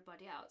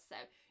everybody else. So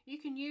you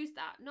can use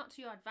that, not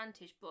to your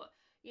advantage, but,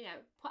 you know,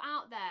 put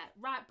out there,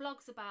 write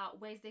blogs about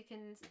ways they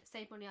can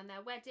save money on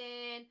their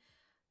wedding.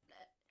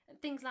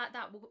 Things like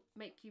that will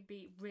make you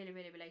be really,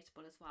 really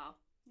relatable as well.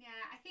 Yeah,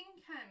 I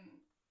think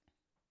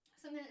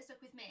something that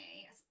stuck with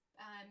me,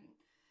 I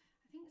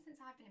think since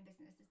I've been in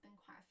business, there's been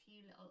quite a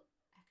few little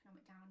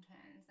economic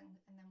downturns, and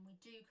then we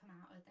do come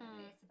out of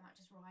them, and it's about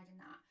just riding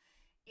that,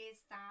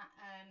 is that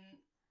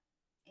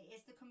it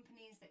is the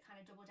companies that kind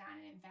of double down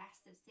and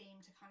invest that seem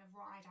to kind of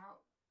ride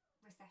out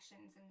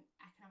recessions and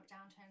economic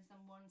downturns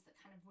than ones that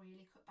kind of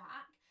really cut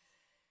back,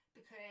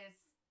 because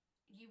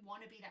you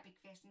want to be that big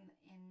fish in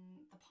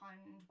the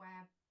pond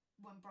where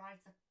when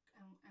brides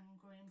and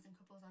grooms and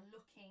couples are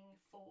looking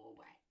for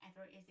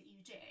whatever it is that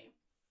you do,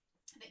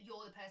 that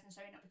you're the person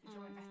showing up because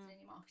you're invested in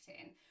your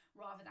marketing,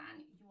 rather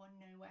than you are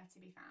nowhere to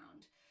be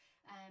found.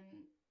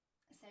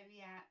 So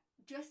yeah,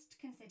 just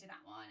consider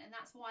that one, and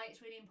that's why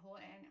it's really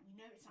important. We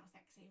know it's not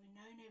sexy, we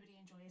know nobody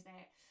enjoys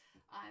it,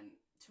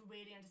 to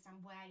really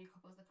understand where your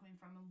couples are coming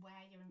from and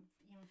where your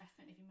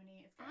investment of your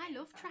money is going. I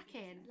love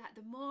tracking. Like,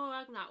 the more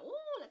I'm like,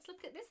 oh, let's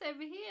look at this over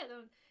here,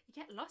 then you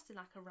get lost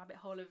in like a rabbit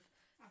hole of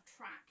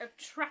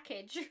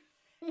trackage.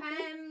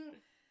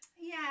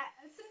 Yeah,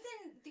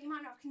 something that you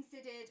might not have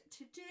considered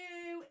to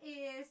do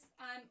is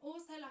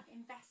also like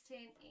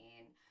investing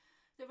in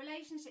the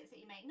relationships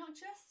that you make, not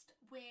just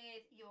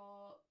with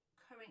your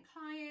current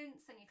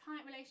clients and your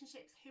client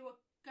relationships who are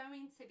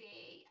going to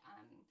be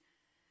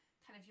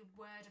kind of your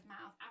word of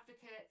mouth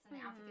advocates and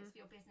the advocates for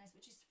your business,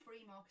 which is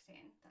free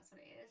marketing. That's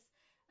what it is.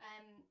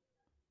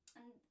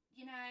 And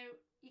you know,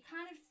 you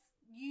kind of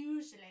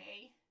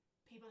usually,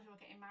 people who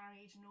are getting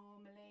married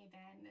normally,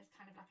 then there's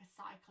kind of like a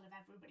cycle of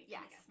everybody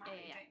kind of gets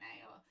married, don't they?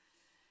 Or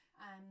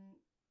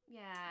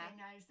they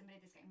know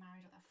somebody that's getting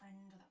married, or their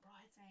friend, or their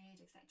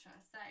bridesmaid, etc.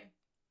 So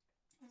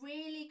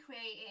really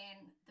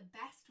creating the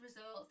best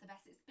results, the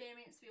best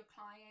experience for your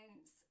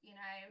clients, you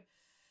know,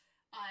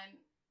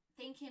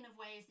 Thinking of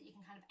ways that you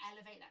can kind of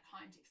elevate that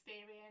client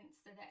experience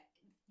so that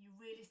you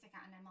really stick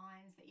out in their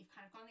minds, that you've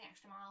kind of gone the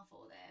extra mile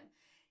for them.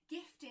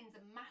 Gifting's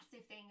a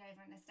massive thing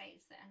over in the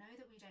States that I know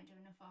that we don't do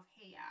enough of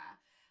here.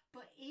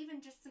 But even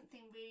just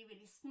something really,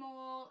 really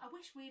small. I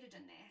wish we'd have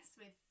done this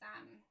with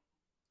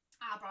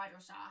our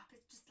bridal shop.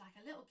 It's just like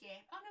a little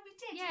gift. Oh no, we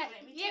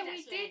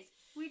did.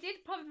 We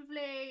did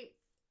probably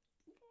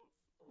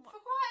for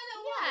quite a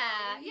little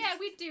while. Yeah,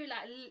 we'd do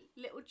like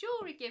little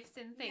jewellery gifts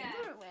and things,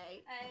 wouldn't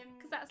we?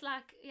 Because that's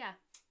like,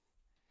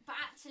 But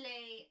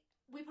actually,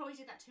 we probably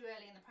did that too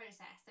early in the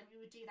process, and we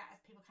would do that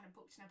as people kind of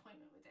booked an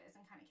appointment with us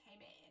and kind of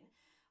came in.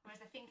 Whereas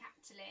I think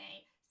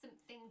actually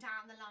something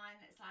down the line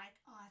that's like,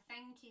 oh,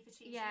 thank you for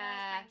choosing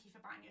us, thank you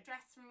for buying your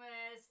dress from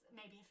us,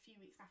 maybe a few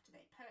weeks after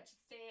they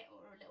purchased it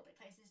or a little bit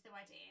closer to the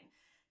wedding,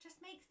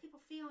 just makes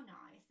people feel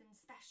nice and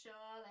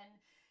special.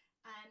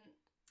 And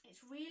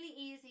it's really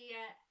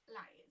easier,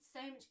 like it's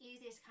so much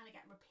easier to kind of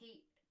get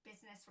repeat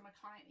business from a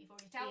client you've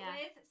already dealt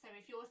with. So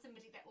if you're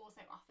somebody that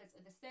also offers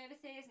other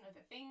services and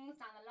other things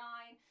down the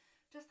line,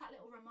 just that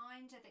little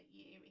reminder that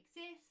you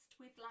exist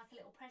with like a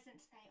little present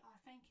to say, oh,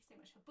 thank you so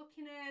much for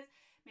booking us.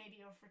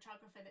 Maybe you're a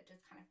photographer that does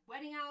kind of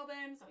wedding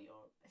albums, or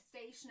you're a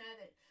stationer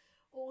that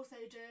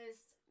also does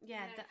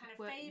that kind of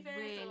favours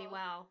really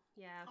well,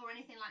 or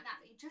anything like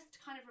that. You just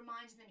kind of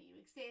reminding them that you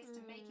exist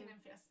and making them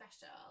feel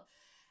special.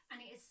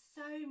 And it is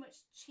so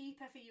much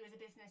cheaper for you as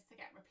a business to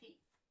get repeat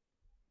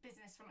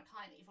business from a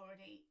client that you've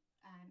already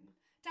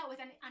dealt with,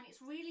 and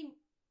it's really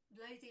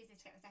loads easier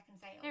to get the second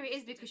sale. Yeah, it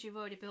is, because you've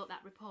already built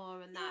that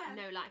rapport and that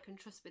know, like, and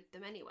trust with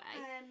them anyway.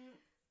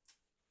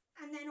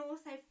 And then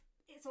also,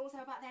 it's also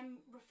about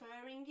them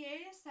referring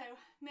you. So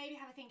maybe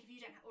have a think, if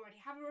you don't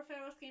already have a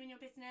referral scheme in your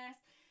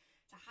business,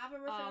 to have a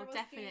referral scheme. Oh,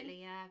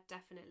 definitely, yeah,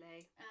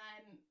 definitely.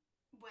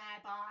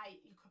 Whereby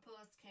your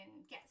couples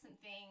can get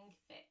something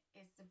that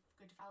is of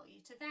good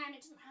value to them.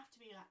 It doesn't have to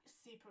be like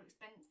super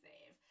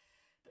expensive,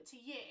 but to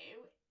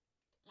you,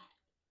 like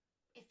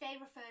if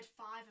they referred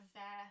 5 of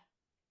their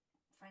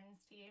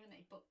friends to you and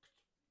they booked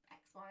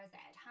X, Y, or Z,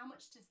 how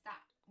much does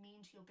that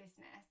mean to your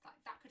business? Like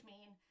that could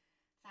mean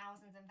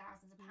thousands and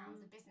thousands of pounds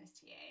of business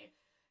to you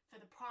for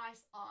the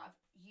price of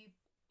you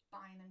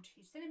buying them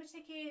 2 cinema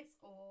tickets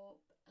or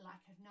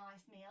like a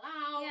nice meal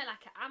out. Yeah,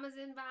 like an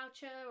Amazon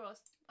voucher or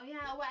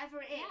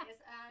whatever it is.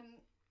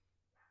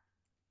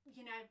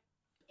 You know,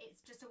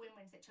 it's just a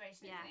win-win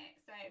situation, isn't it?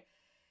 So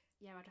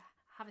yeah, I'd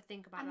have a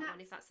think about that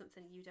one if that's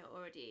something you don't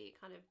already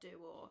kind of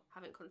do or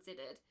haven't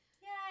considered.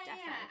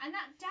 Yeah, and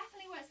that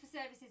definitely works for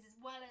services as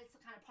well as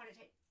kind of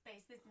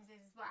product-based businesses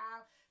as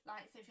well.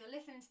 Like, so if you're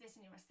listening to this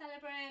and you're a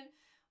celebrant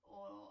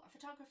or a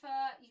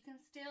photographer, you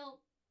can still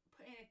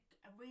put in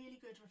a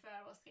really good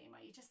referral scheme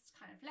where you just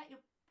kind of let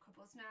your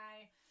couples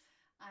know,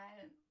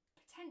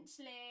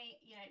 potentially,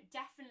 you know,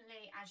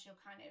 definitely as you're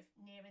kind of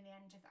nearing the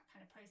end of that kind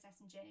of process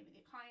and journey with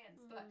your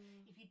clients. But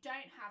if you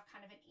don't have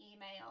kind of an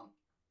email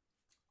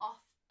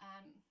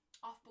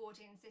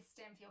offboarding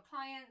system for your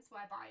clients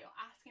whereby you're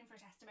asking for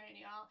a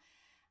testimonial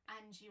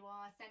and you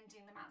are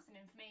sending them out some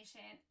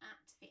information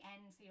at the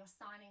end, so you're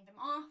signing them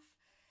off,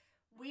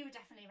 we would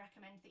definitely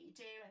recommend that you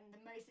do. And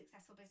the most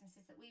successful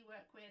businesses that we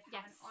work with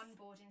have an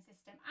onboarding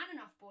system and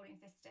an offboarding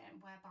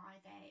system whereby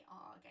they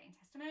are getting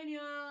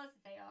testimonials,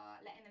 they are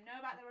letting them know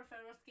about the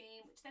referral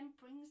scheme, which then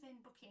brings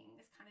in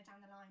bookings kind of down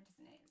the line,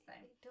 doesn't it? So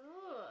it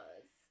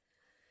does.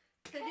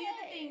 So the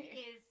other thing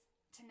is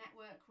to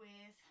network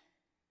with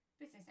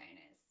business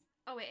owners.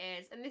 Oh, it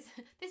is. And this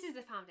is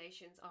the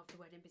foundations of the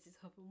Wedding Business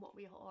Hub and what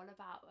we are all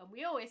about. And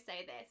we always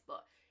say this,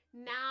 but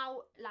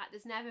now, like,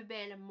 there's never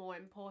been a more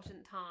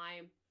important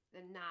time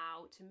than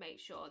now to make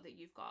sure that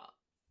you've got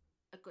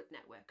a good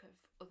network of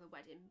other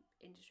wedding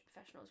industry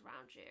professionals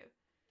around you.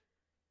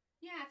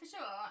 Yeah, for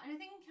sure. And I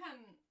think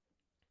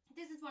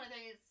this is one of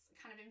those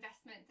kind of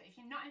investments that if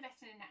you're not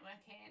investing in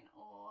networking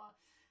or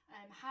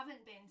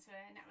haven't been to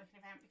a networking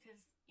event,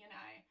 because, you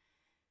know,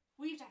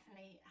 we've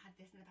definitely had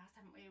this in the past,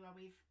 haven't we, where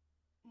we've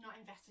not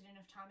invested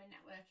enough time in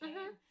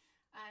networking.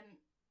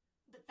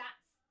 But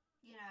that's,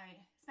 you know,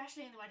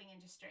 especially in the wedding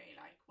industry,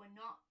 like we're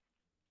not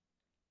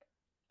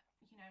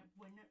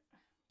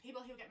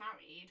people who get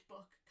married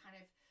book kind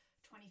of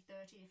 20,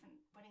 30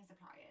 different wedding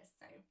suppliers,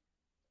 so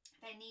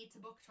they need to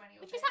book 20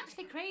 or 30. Which is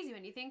actually crazy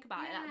when you think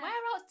about it. Like,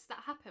 where else does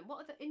that happen?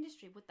 What other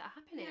industry would that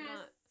happen in?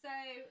 Like... So,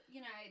 you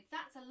know,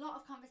 that's a lot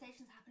of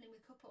conversations happening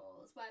with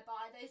couples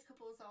whereby those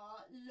couples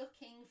are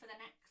looking for the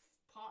next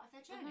part of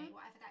their journey,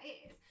 whatever that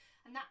is.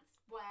 And that's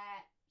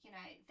where, you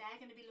know,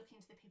 they're going to be looking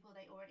to the people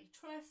they already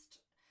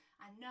trust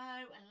and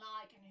know and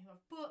like and who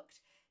have booked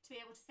to be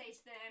able to say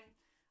to them,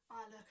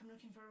 oh, look, I'm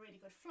looking for a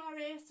really good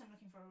florist, I'm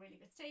looking for a really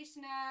good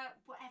stationer,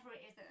 whatever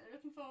it is that they're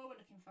looking for. We're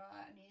looking for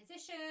a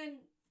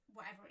musician,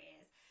 whatever it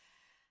is.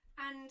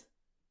 And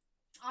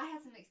I had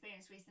some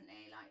experience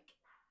recently, like,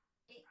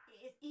 it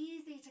is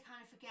easy to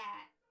kind of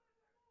forget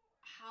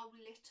how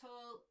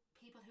little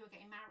people who are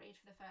getting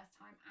married for the first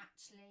time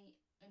actually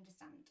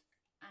understand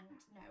and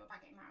know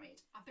about getting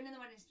married. I've been in the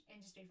wedding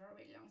industry for a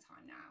really long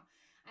time now,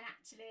 and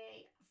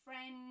actually a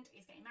friend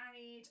is getting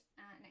married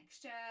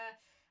next year,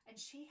 and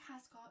she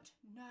has got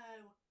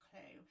no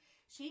clue.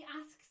 She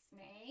asks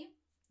me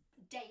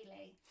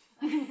daily.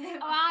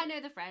 Oh, I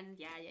know the friend.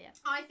 Yeah.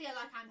 I feel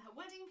like I'm her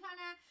wedding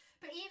planner,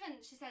 but even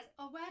she says,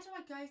 "Oh, where do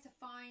I go to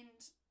find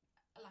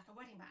like a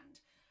wedding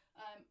band?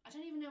 I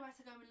don't even know where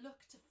to go and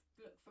look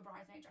for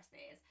bridesmaid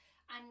dresses."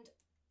 And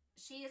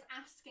she is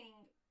asking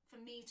for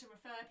me to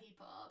refer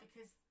people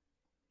because,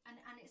 and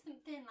it's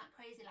something like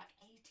crazy, like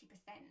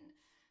 80%,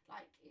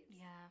 like it's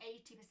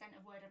 80%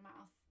 of word of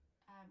mouth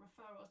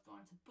referrals go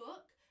on to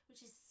book,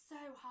 which is so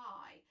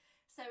high.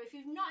 So if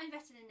you've not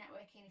invested in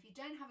networking, if you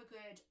don't have a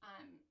good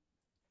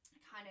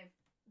kind of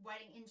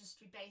wedding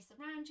industry base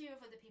around you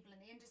of other people in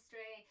the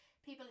industry,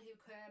 people who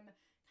come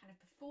kind of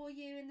before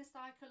you in the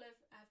cycle of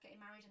getting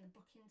married and the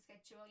booking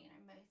schedule, you know,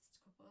 most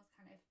couples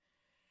kind of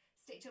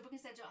stick to a booking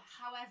schedule.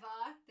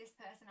 However, this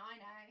person I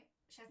know,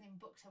 she hasn't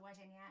even booked her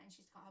wedding yet and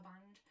she's got her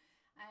band.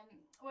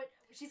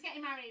 She's getting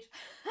married.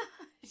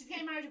 She's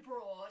getting married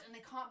abroad, and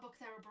they can't book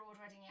their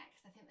abroad wedding yet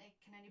because I think they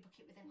can only book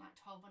it within like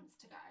 12 months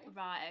to go.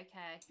 Right.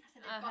 Okay.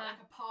 So they've got like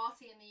a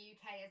party in the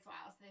UK as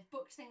well. So they've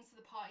booked things for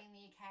the party in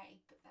the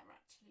UK, but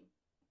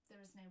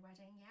there is no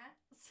wedding yet.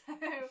 So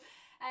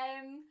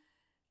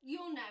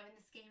you'll know in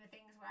the scheme of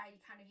things where you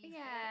kind of use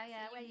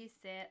where you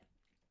sit.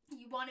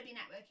 You want to be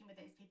networking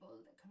with those people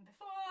that come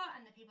before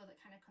and the people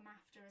that kind of come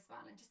after as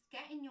well, and just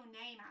getting your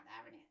name out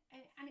there,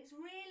 and it's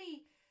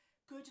really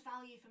good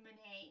value for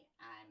money.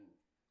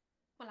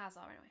 Well, as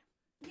are anyway.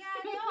 Yeah,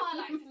 they are,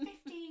 like for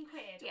 15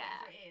 quid,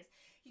 whatever it is.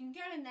 You can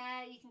go in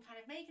there, you can kind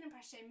of make an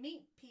impression,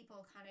 meet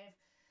people kind of,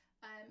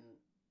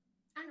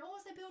 and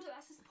also build up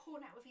that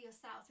support network for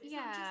yourself. So it's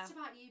not just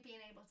about you being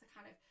able to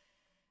kind of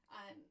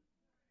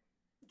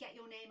get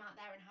your name out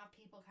there and have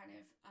people kind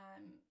of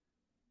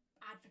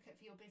advocate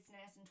for your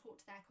business and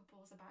talk to their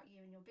couples about you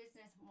and your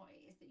business and what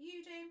it is that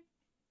you do.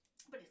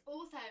 But it's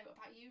also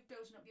about you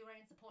building up your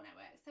own support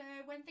network. So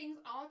when things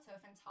are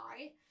tough and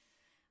tight,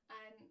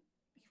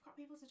 you've got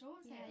people to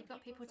talk to. Yeah, you've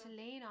got people to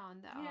lean on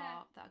that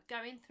are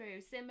going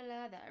through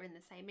similar, that are in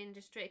the same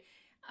industry.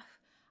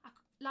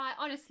 Like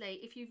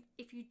honestly, if you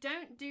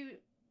don't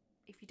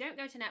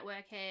go to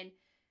networking,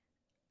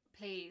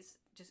 please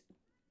just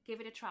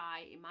give it a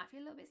try. It might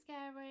feel a little bit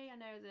scary. I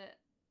know that.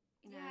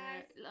 You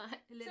know,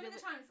 like some of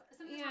the time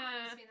I need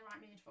to be in the right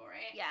mood for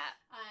it. Yeah.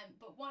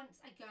 But once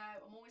I go,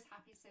 I'm always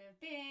happy to have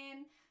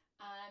been.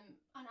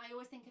 And I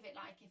always think of it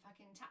like if I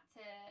can chat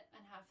to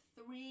and have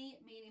 3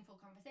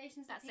 meaningful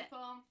conversations with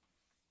people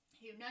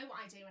who know what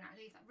I do when I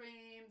leave that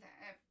room,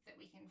 that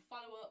we can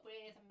follow up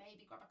with and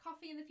maybe grab a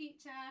coffee in the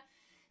future,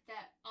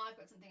 that I've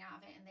got something out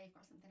of it and they've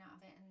got something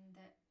out of it, and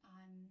that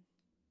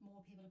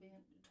more people are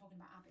talking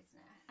about our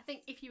business. I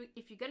think if you're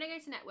going to go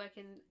to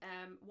networking,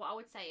 what I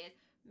would say is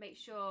make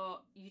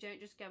sure you don't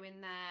just go in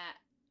there,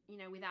 you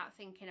know, without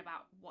thinking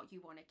about what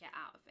you want to get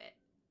out of it.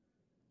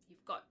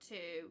 You've got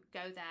to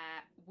go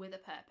there with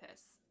a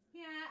purpose.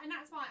 Yeah, and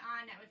that's why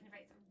our networking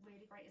events are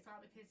really great as well,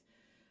 because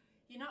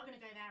you're not going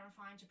to go there and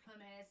find your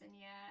plumbers and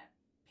your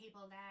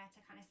people there to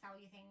kind of sell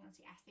you things,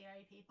 your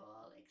SEO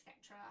people,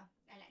 etc.,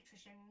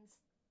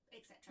 electricians,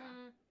 etc.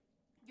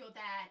 You're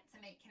there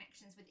to make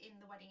connections within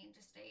the wedding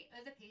industry,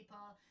 other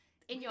people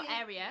in your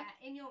area,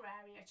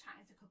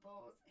 chatting to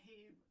couples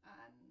who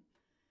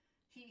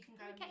you can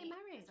go and getting meet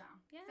married as well.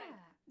 Yeah. So,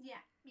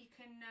 you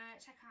can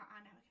check out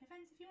our networking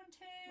events if you want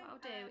to. What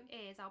I'll do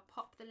is I'll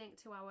pop the link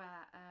to our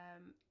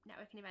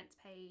networking events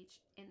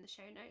page in the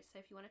show notes.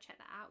 So if you want to check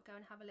that out, go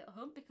and have a little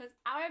hunt, because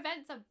our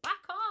events are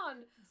back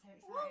on. I'm so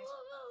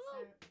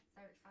excited.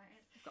 So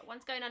excited. We've got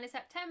ones going on in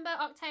September,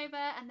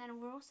 October, and then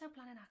we're also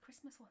planning our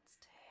Christmas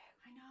ones too.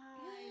 I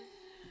know.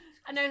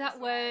 I know that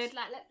word.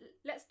 Like,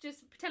 let's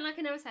just pretend like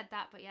I never said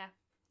that, but yeah.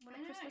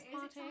 Christmas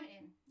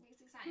party.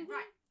 It's exciting.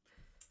 Right.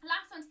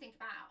 Last one to think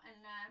about,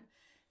 and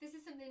this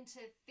is something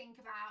to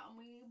think about, and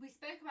we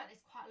spoke about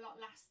this quite a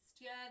lot last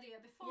year, the year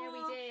before. Yeah,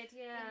 we did,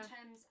 in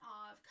terms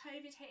of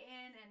COVID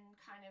hitting and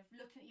kind of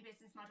looking at your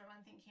business model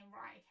and thinking,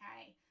 right,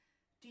 okay,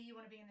 do you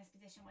want to be in this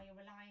position where you're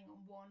relying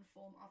on one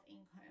form of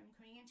income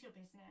coming into your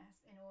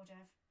business in order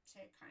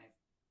to kind of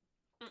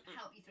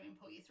help you through and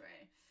pull you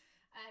through?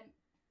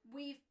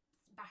 We've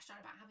bashed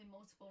on about having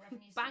multiple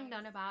revenue streams. Banged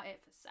on about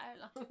it for so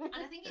long.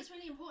 And I think it's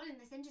really important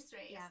in this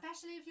industry,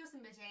 especially if you're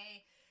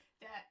somebody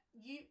that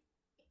your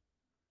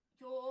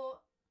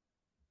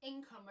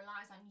income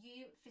relies on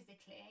you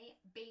physically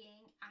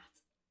being at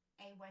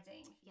a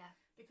wedding. Yeah.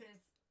 Because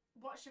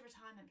what's your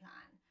retirement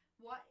plan?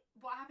 What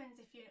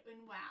happens if you're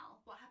unwell?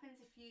 What happens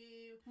if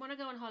you want to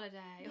go on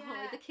holiday, or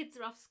the kids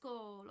are off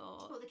school,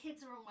 or the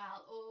kids are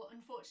unwell, or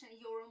unfortunately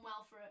you're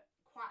unwell for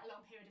quite a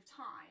long period of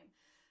time?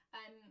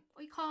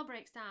 Or your car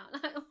breaks down.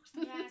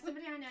 Yeah,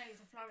 somebody I know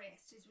who's a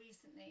florist has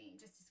recently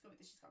just discovered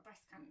that she's got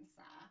breast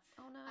cancer.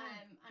 Oh no.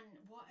 And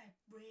what a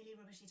really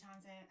rubbishy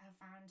time to have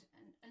found.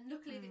 And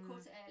luckily they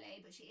caught it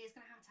early, but she is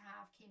going to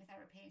have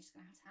chemotherapy, and she's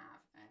going to have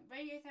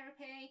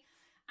radiotherapy.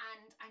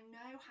 And I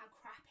know how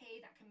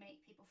crappy that can make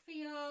people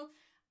feel.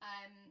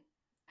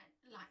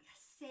 Like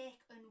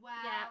sick,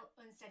 unwell,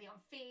 unsteady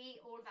on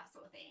feet, all of that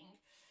sort of thing.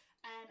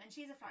 And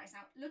she's a florist.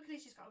 Now, luckily,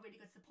 she's got a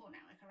really good support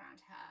network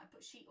around her,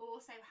 but she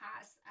also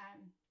has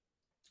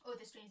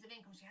other streams of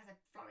income. She has a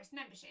florist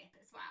membership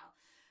as well,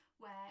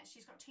 where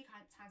she's got two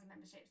kinds of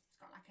memberships. She's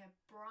got like a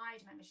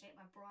bride membership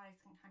where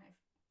brides can kind of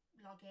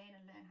log in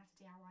and learn how to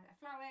DIY their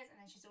flowers,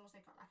 and then she's also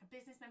got like a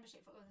business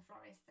membership for other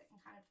florists that can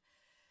kind of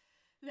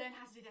learn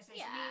how to do their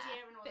social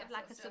media and all that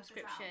like sort of a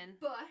subscription.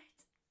 Well. But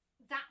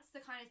that's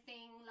the kind of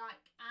thing,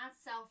 like, as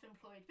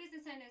self-employed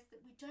business owners,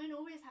 that we don't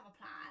always have a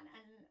plan.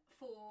 And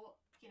for,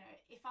 you know,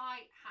 if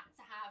I had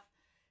to have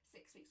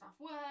 6 weeks off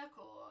work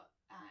or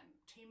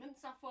 2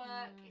 months off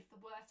work, if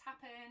the worst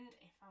happened,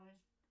 if I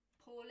was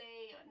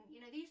poorly, and, you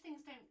know, these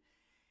things don't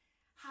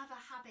have a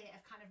habit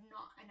of kind of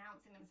not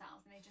announcing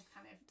themselves, and they just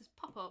kind of just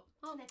pop up.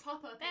 Oh, they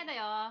pop up. There they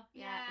are.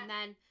 Yeah. And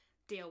then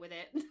deal with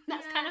it.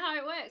 That's kind of how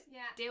it works.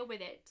 Yeah. Deal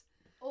with it.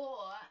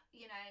 Or,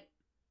 you know,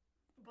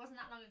 it wasn't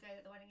that long ago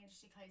that the wedding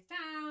industry closed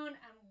down,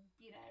 and,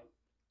 you know,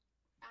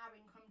 our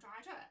income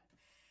dried up.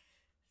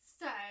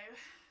 So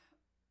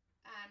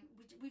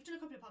we've done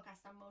a couple of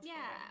podcasts on multiple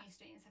revenue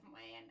streams, haven't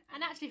we? And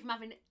actually, from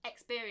having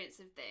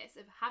experience of this,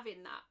 of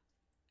having that,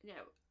 you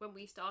know, when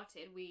we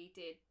started, we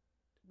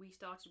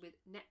started with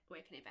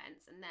networking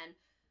events, and then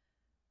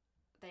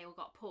they all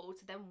got pulled,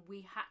 so then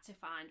we had to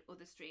find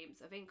other streams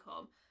of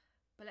income.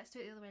 But let's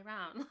do it the other way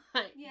around.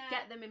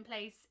 Get them in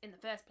place in the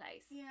first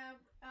place. Yeah.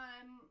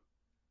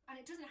 And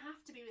it doesn't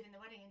have to be within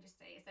the wedding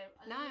industry. So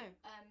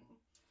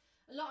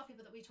a lot of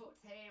people that we talk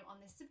to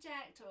on this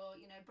subject, or,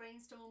 you know,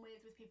 brainstorm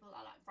with people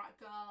are like, right,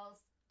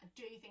 girls, I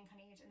do think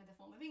I need another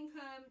form of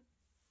income.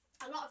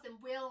 A lot of them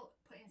will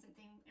put in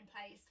something in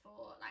place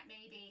for, like,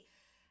 maybe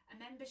a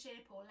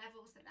membership or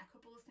levels that their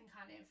couples can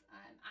kind of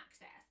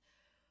access.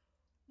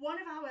 One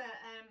of our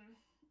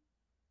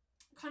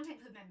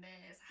Content Club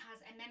members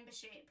has a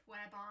membership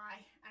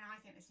whereby, and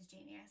I think this is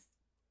genius,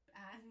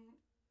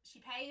 she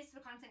pays for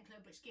the Content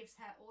Club, which gives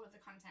her all of the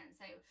content.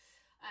 So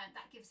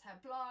that gives her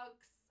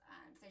blogs,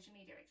 social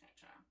media,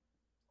 etc.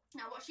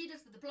 Now, what she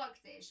does with the blogs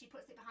is she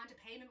puts it behind a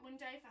payment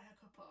window for her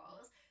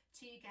couples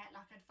to get,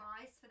 like,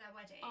 advice for their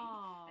wedding.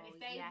 And if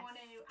they want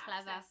to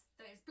access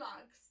those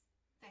blogs,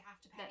 they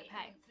have to pay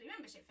a monthly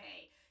membership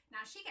fee.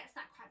 Now, she gets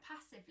that quite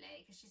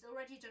passively because she's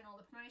already done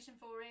all the promotion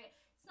for it.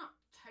 It's not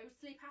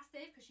totally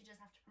passive because she does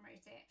have to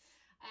promote it.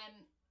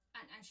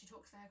 And she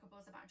talks to her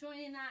couples about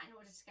joining that in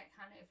order to get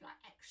kind of like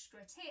extra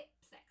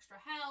tips, extra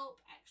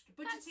help, extra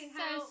budgeting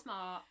help. So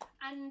smart.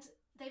 And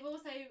they've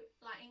also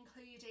like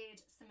included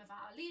some of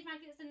our lead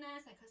magnets in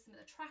there, so some of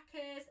the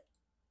trackers,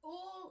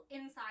 all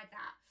inside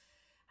that.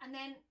 And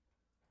then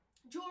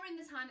during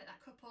the time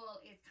that couple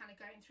is kind of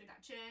going through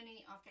that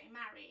journey of getting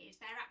married,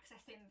 they're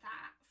accessing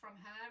that from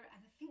her, and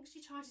I think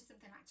she charges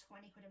something like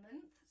 20 quid a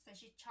month. So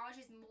she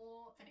charges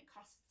more than it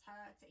costs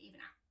her to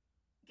even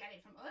get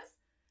it from us.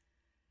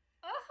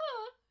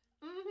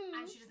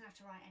 And she doesn't have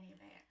to write any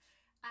of it.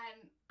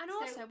 And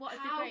also, what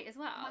would be great as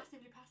well,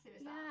 massively passive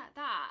is that? Yeah,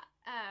 that.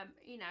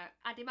 You know,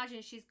 I'd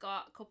imagine she's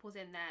got couples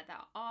in there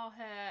that are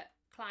her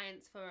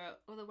clients for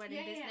other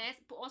wedding business,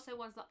 but also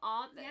ones that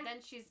aren't. That then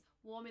she's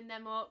warming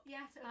them up.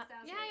 Yeah, so it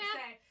sounds So,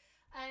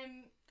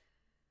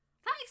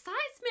 that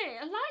excites me.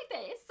 I like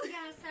this.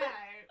 Yeah, so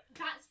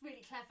that's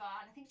really clever,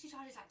 and I think she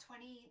charges like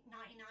 $20.99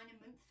 a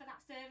month for that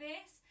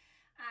service,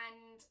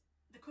 and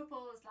the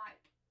couples like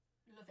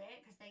love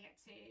it because they get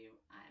to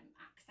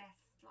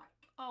access like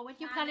when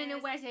you're planning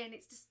a wedding,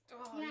 it's just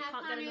you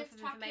can't get enough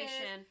of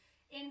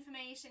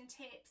information,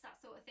 tips, that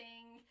sort of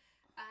thing,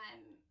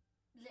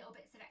 little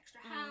bits of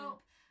extra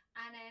help.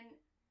 And then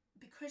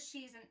because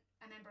she's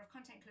a member of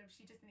Content Club,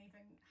 she doesn't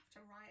even have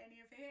to write any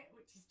of it,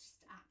 which is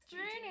just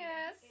absolutely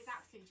genius. It's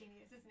absolute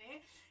genius, isn't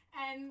it?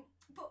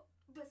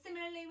 But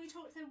similarly, we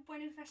talk to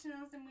wedding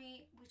professionals, and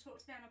we talk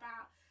to them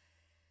about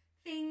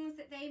things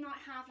that they might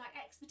have like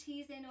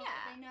expertise in, or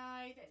that they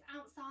know that's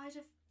outside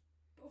of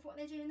what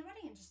they do in the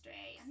wedding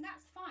industry, and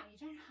that's fine. You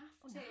don't have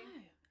to.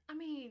 No. I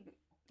mean,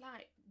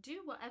 like,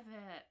 do whatever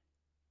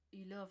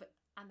you love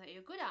and that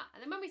you're good at.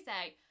 And then when we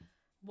say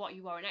what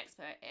you are an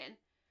expert in,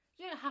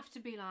 you don't have to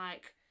be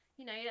like,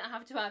 you know, you don't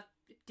have to have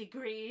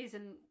degrees,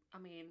 and I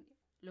mean,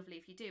 lovely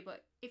if you do,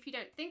 but if you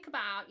don't think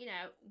about, you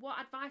know,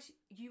 what advice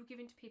you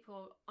giving to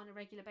people on a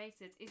regular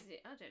basis, is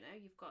it, I don't know,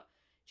 you've got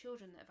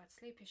children that have had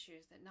sleep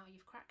issues that now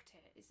you've cracked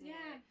it, is it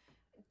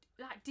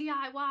like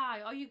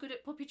DIY, are you good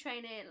at puppy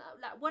training,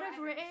 like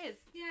whatever it is.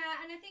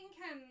 Yeah, and I think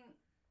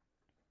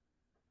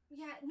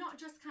not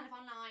just kind of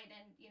online,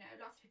 and you know,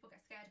 lots of people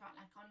get scared about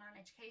like online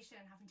education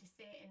and having to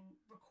sit and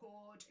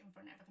record in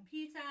front of a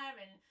computer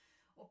and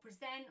or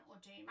present or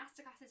do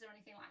masterclasses or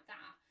anything like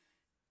that.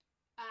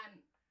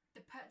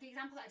 The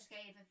example that I just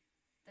gave of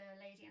the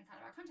lady inside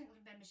of our Content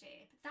Club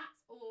membership, that's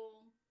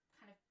all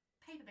kind of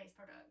paper-based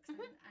products,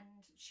 and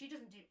she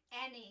doesn't do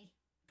any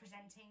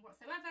presenting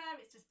whatsoever.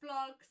 It's just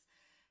blogs,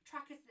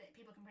 trackers that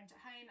people can print at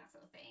home, that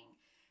sort of thing.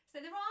 So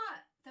there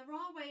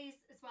are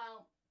ways as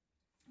well.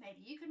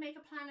 Maybe you could make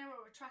a planner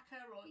or a tracker,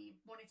 or you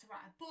wanted to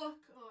write a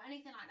book or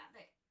anything like that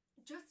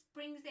just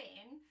brings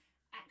in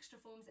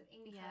extra forms of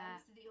income,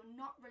 so that you're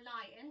not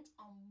reliant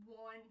on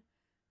one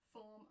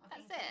form of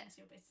That's income it. into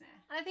your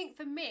business. And I think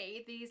for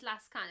me, these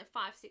last kind of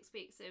 5-6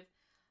 weeks of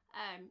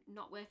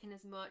not working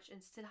as much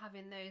and still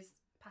having those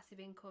passive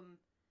income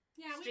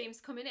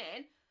streams coming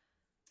in,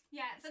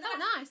 so it's felt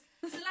nice.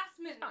 The last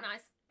month, felt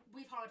nice.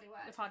 We've hardly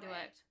worked.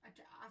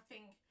 I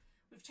think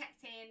we've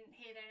checked in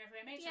here, there, and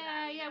everywhere. Made sure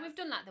that we've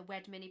done like the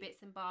wed mini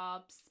bits and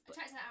bobs. I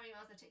checked that our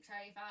emails are ticked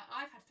over.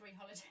 I've had 3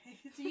 holidays.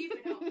 So you've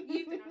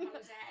been on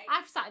holiday.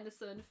 I've sat in the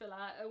sun for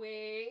like a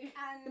week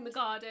in the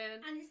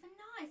garden, and it's been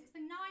nice. It's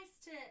been nice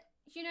to,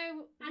 you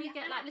know, we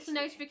get like little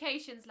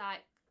notifications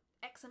like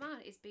X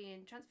amount is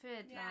being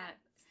transferred. Yeah. Like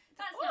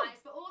that's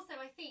nice, but also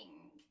I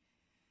think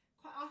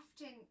quite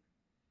often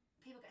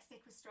people get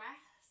sick with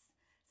stress.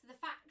 So the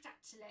fact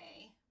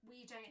actually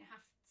we don't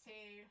have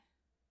to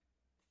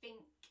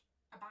think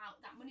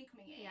about that money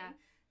coming in.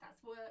 That's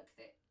work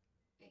that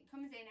it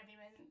comes in every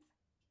month.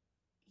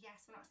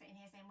 Yes, we're not sitting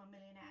here saying we're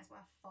millionaires.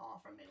 We're far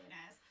from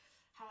millionaires.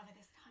 However,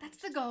 this time that's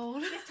the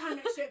goal. This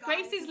time next year,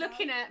 Gracie's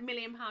looking at £1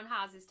 million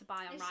houses to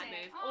buy on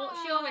Rightmove.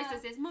 She always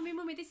does this. Mummy,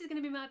 this is going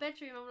to be my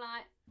bedroom. I'm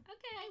like,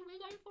 okay, we're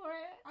going for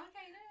it.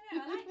 Okay,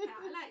 no, I like that.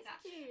 I like that.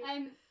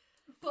 Cute.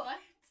 But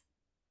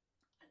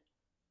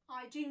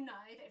I do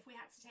know that if we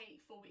had to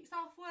take 4 weeks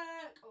off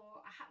work,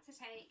 or I had to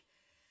take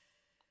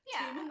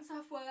 2 months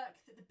off work,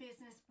 that the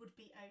business would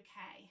be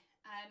okay.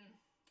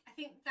 I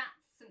think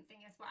that's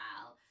something as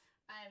well.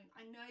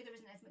 I know there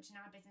isn't as much in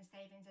our business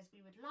savings as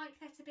we would like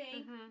there to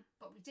be,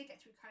 but we did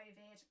get through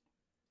COVID,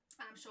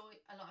 and I'm sure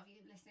a lot of you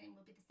listening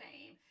will be the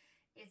same,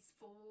 is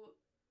for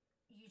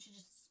you to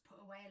just put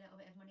away a little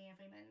bit of money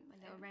every month.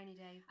 A little rainy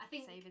day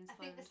savings fund.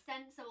 I think the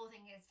sensible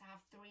thing is to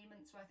have 3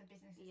 months worth of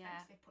business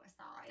expenses put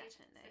aside,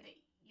 definitely, so that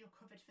you're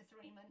covered for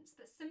 3 months.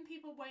 But some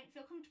people won't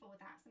feel comfortable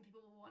with that. Some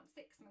people will want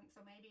 6 months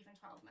or maybe even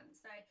 12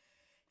 months. So I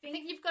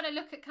think you've got to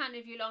look at kind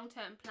of your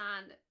long-term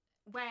plan,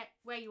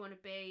 where you want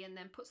to be, and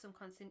then put some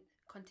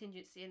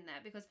contingency in there,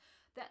 because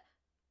that,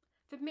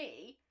 for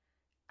me,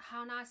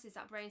 how nice is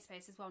that brain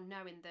space as well,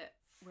 knowing that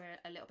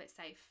we're a little bit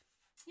safe.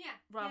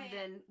 Rather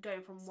than going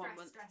from one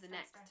month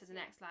to the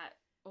next, like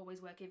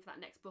always working for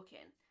that next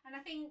booking. And I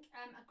think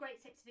a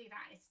great tip to do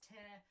that is to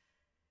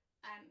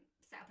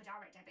set up a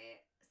direct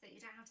debit, so that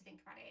you don't have to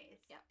think about it.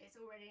 It's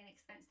already an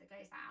expense that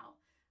goes out.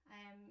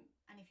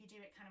 And if you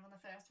do it kind of on the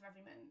first of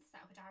every month,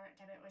 set up a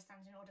direct debit or a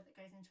standing order that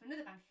goes into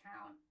another bank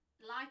account,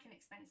 like an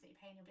expense that you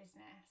pay in your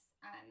business.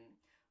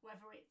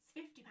 Whether it's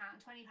 £50,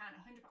 £20, £100,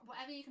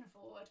 whatever you can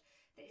afford,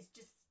 that is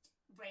just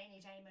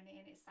rainy day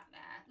money and it's sat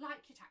there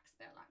like your tax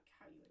bill, like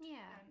how you would.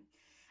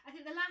 I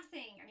think the last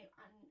thing, and it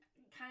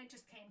kind of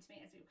just came to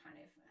me as we were kind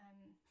of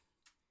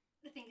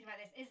thinking about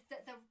this, is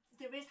that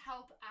there is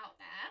help out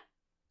there.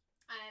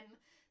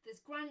 There's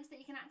grants that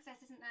you can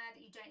access, isn't there,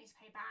 that you don't need to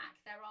pay back.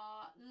 There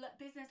are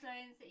business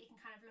loans that you can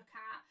kind of look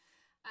at.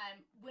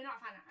 We're not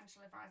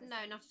financial advisors.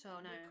 No, not at all,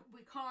 no.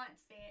 We can't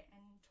sit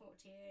and talk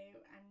to you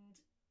and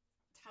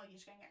tell you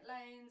to go and get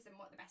loans and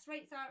what the best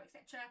rates are,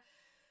 etc.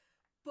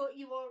 But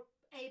you are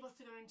able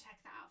to go and check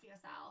that out for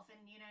yourself.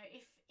 And, you know,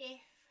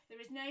 if there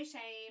is no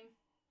shame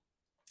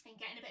in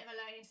getting a bit of a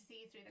loan to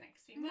see you through the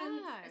next few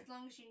months, as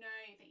long as you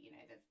know that, you know,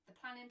 the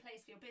plan in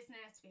place for your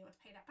business to be able to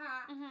pay that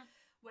back,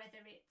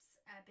 whether it's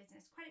a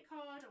business credit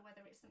card or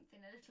whether it's something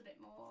a little bit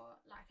more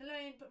like a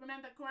loan. But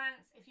remember,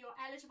 grants, if you're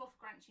eligible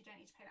for grants, you don't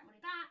need to pay that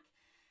money back.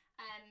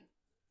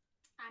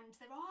 And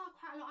there are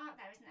quite a lot out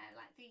there, isn't there?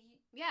 Like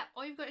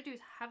all you've got to do is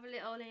have a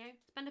little,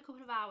 spend a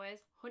couple of hours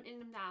hunting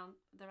them down.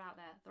 They're out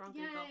there. They're on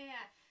Google.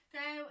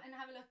 Go and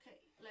have a look at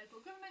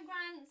local government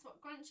grants, what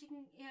grants you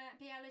can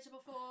be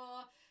eligible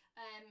for.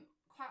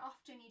 Quite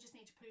often you just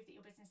need to prove that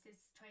your business is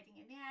trading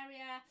in the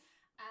area.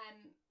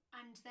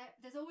 And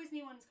there's always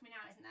new ones coming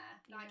out, isn't there?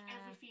 Like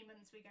every few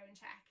months we go and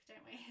check,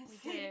 don't we? We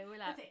do. We're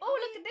like,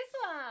 look at this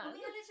one. Are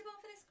we eligible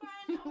for this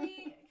grant?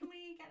 Can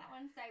we get that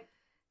one? So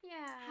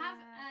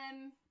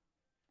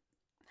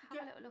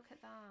have a little look at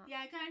that.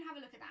 Yeah, go and have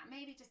a look at that.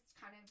 Maybe just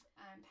kind of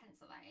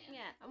pencil that in.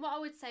 Yeah, and what I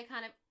would say,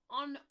 kind of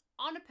on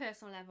a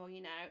personal level,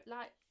 you know,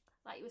 like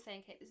you were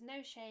saying, Kate, there's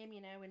no shame,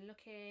 you know, in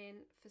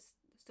looking for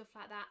stuff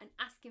like that and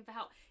asking for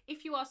help.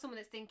 If you are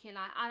someone that's thinking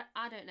like,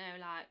 I don't know,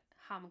 like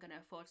how am I going to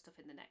afford stuff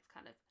in the next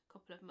kind of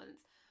couple of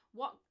months,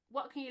 what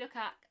can you look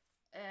at?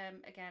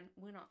 Again,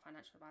 we're not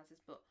financial advisors,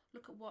 but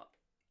look at what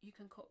you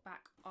can cut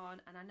back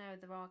on. And I know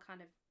there are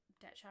kind of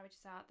debt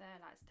charities out there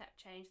like Step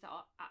Change that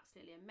are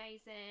absolutely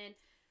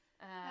amazing.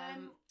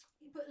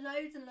 But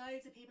loads and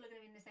loads of people are going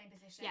to be in the same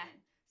position.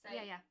 So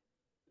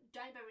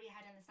don't bury your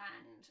head in the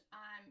sand.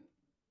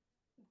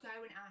 Go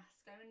and ask.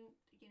 Go and,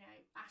 you know,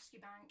 ask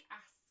your bank,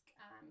 ask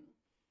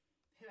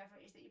whoever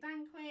it is that you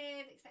bank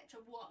with,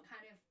 etc. What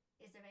kind of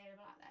is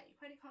available out there? Your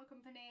credit card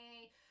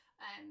company.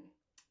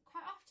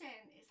 Quite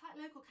often it's like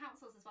local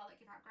councils as well that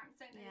give out grants,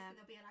 don't they? So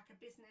there'll be like a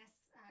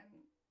business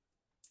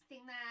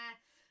thing there.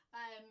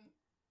 I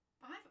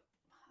think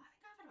I've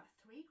had about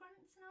 3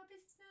 grants in our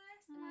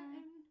business.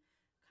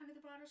 Kind of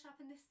the bridal shop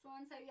and this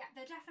one. So yeah,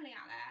 they're definitely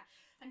out there,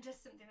 and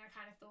just something I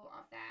kind of thought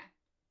of there.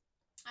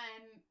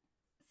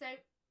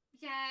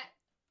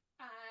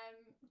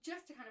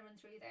 Just to kind of run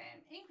through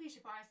them: increase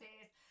your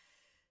prices,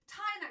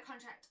 tighten that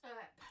contract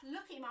up,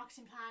 look at your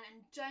marketing plan,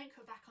 and don't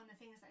cut back on the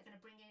things that are going to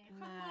bring in your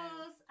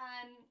couples.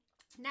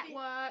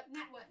 Network,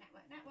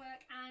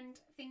 and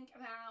think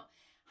about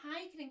how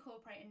you can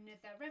incorporate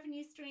another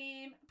revenue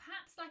stream.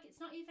 Perhaps like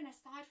it's not even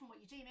aside from what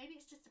you do. Maybe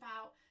it's just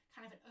about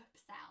kind of an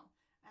upsell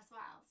as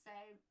well. So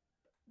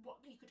what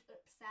you could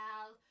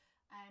upsell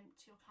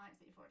to your clients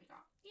that you've already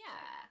got.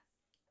 Yeah.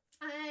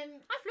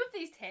 I've loved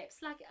these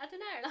tips. Like, I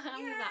don't know, like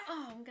I'm like,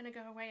 I'm gonna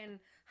go away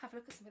and have a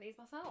look at some of these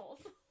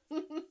myself.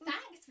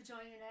 Thanks for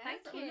joining us.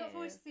 Thank you. We look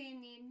forward to seeing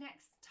you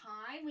next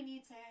time. We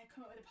need to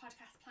come up with a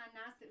podcast plan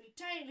now so that we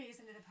don't lose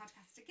another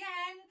podcast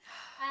again.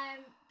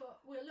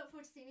 But we'll look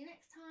forward to seeing you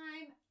next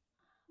time.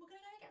 We're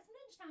gonna go and get some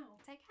lunch now.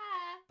 Take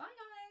care. Bye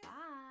guys.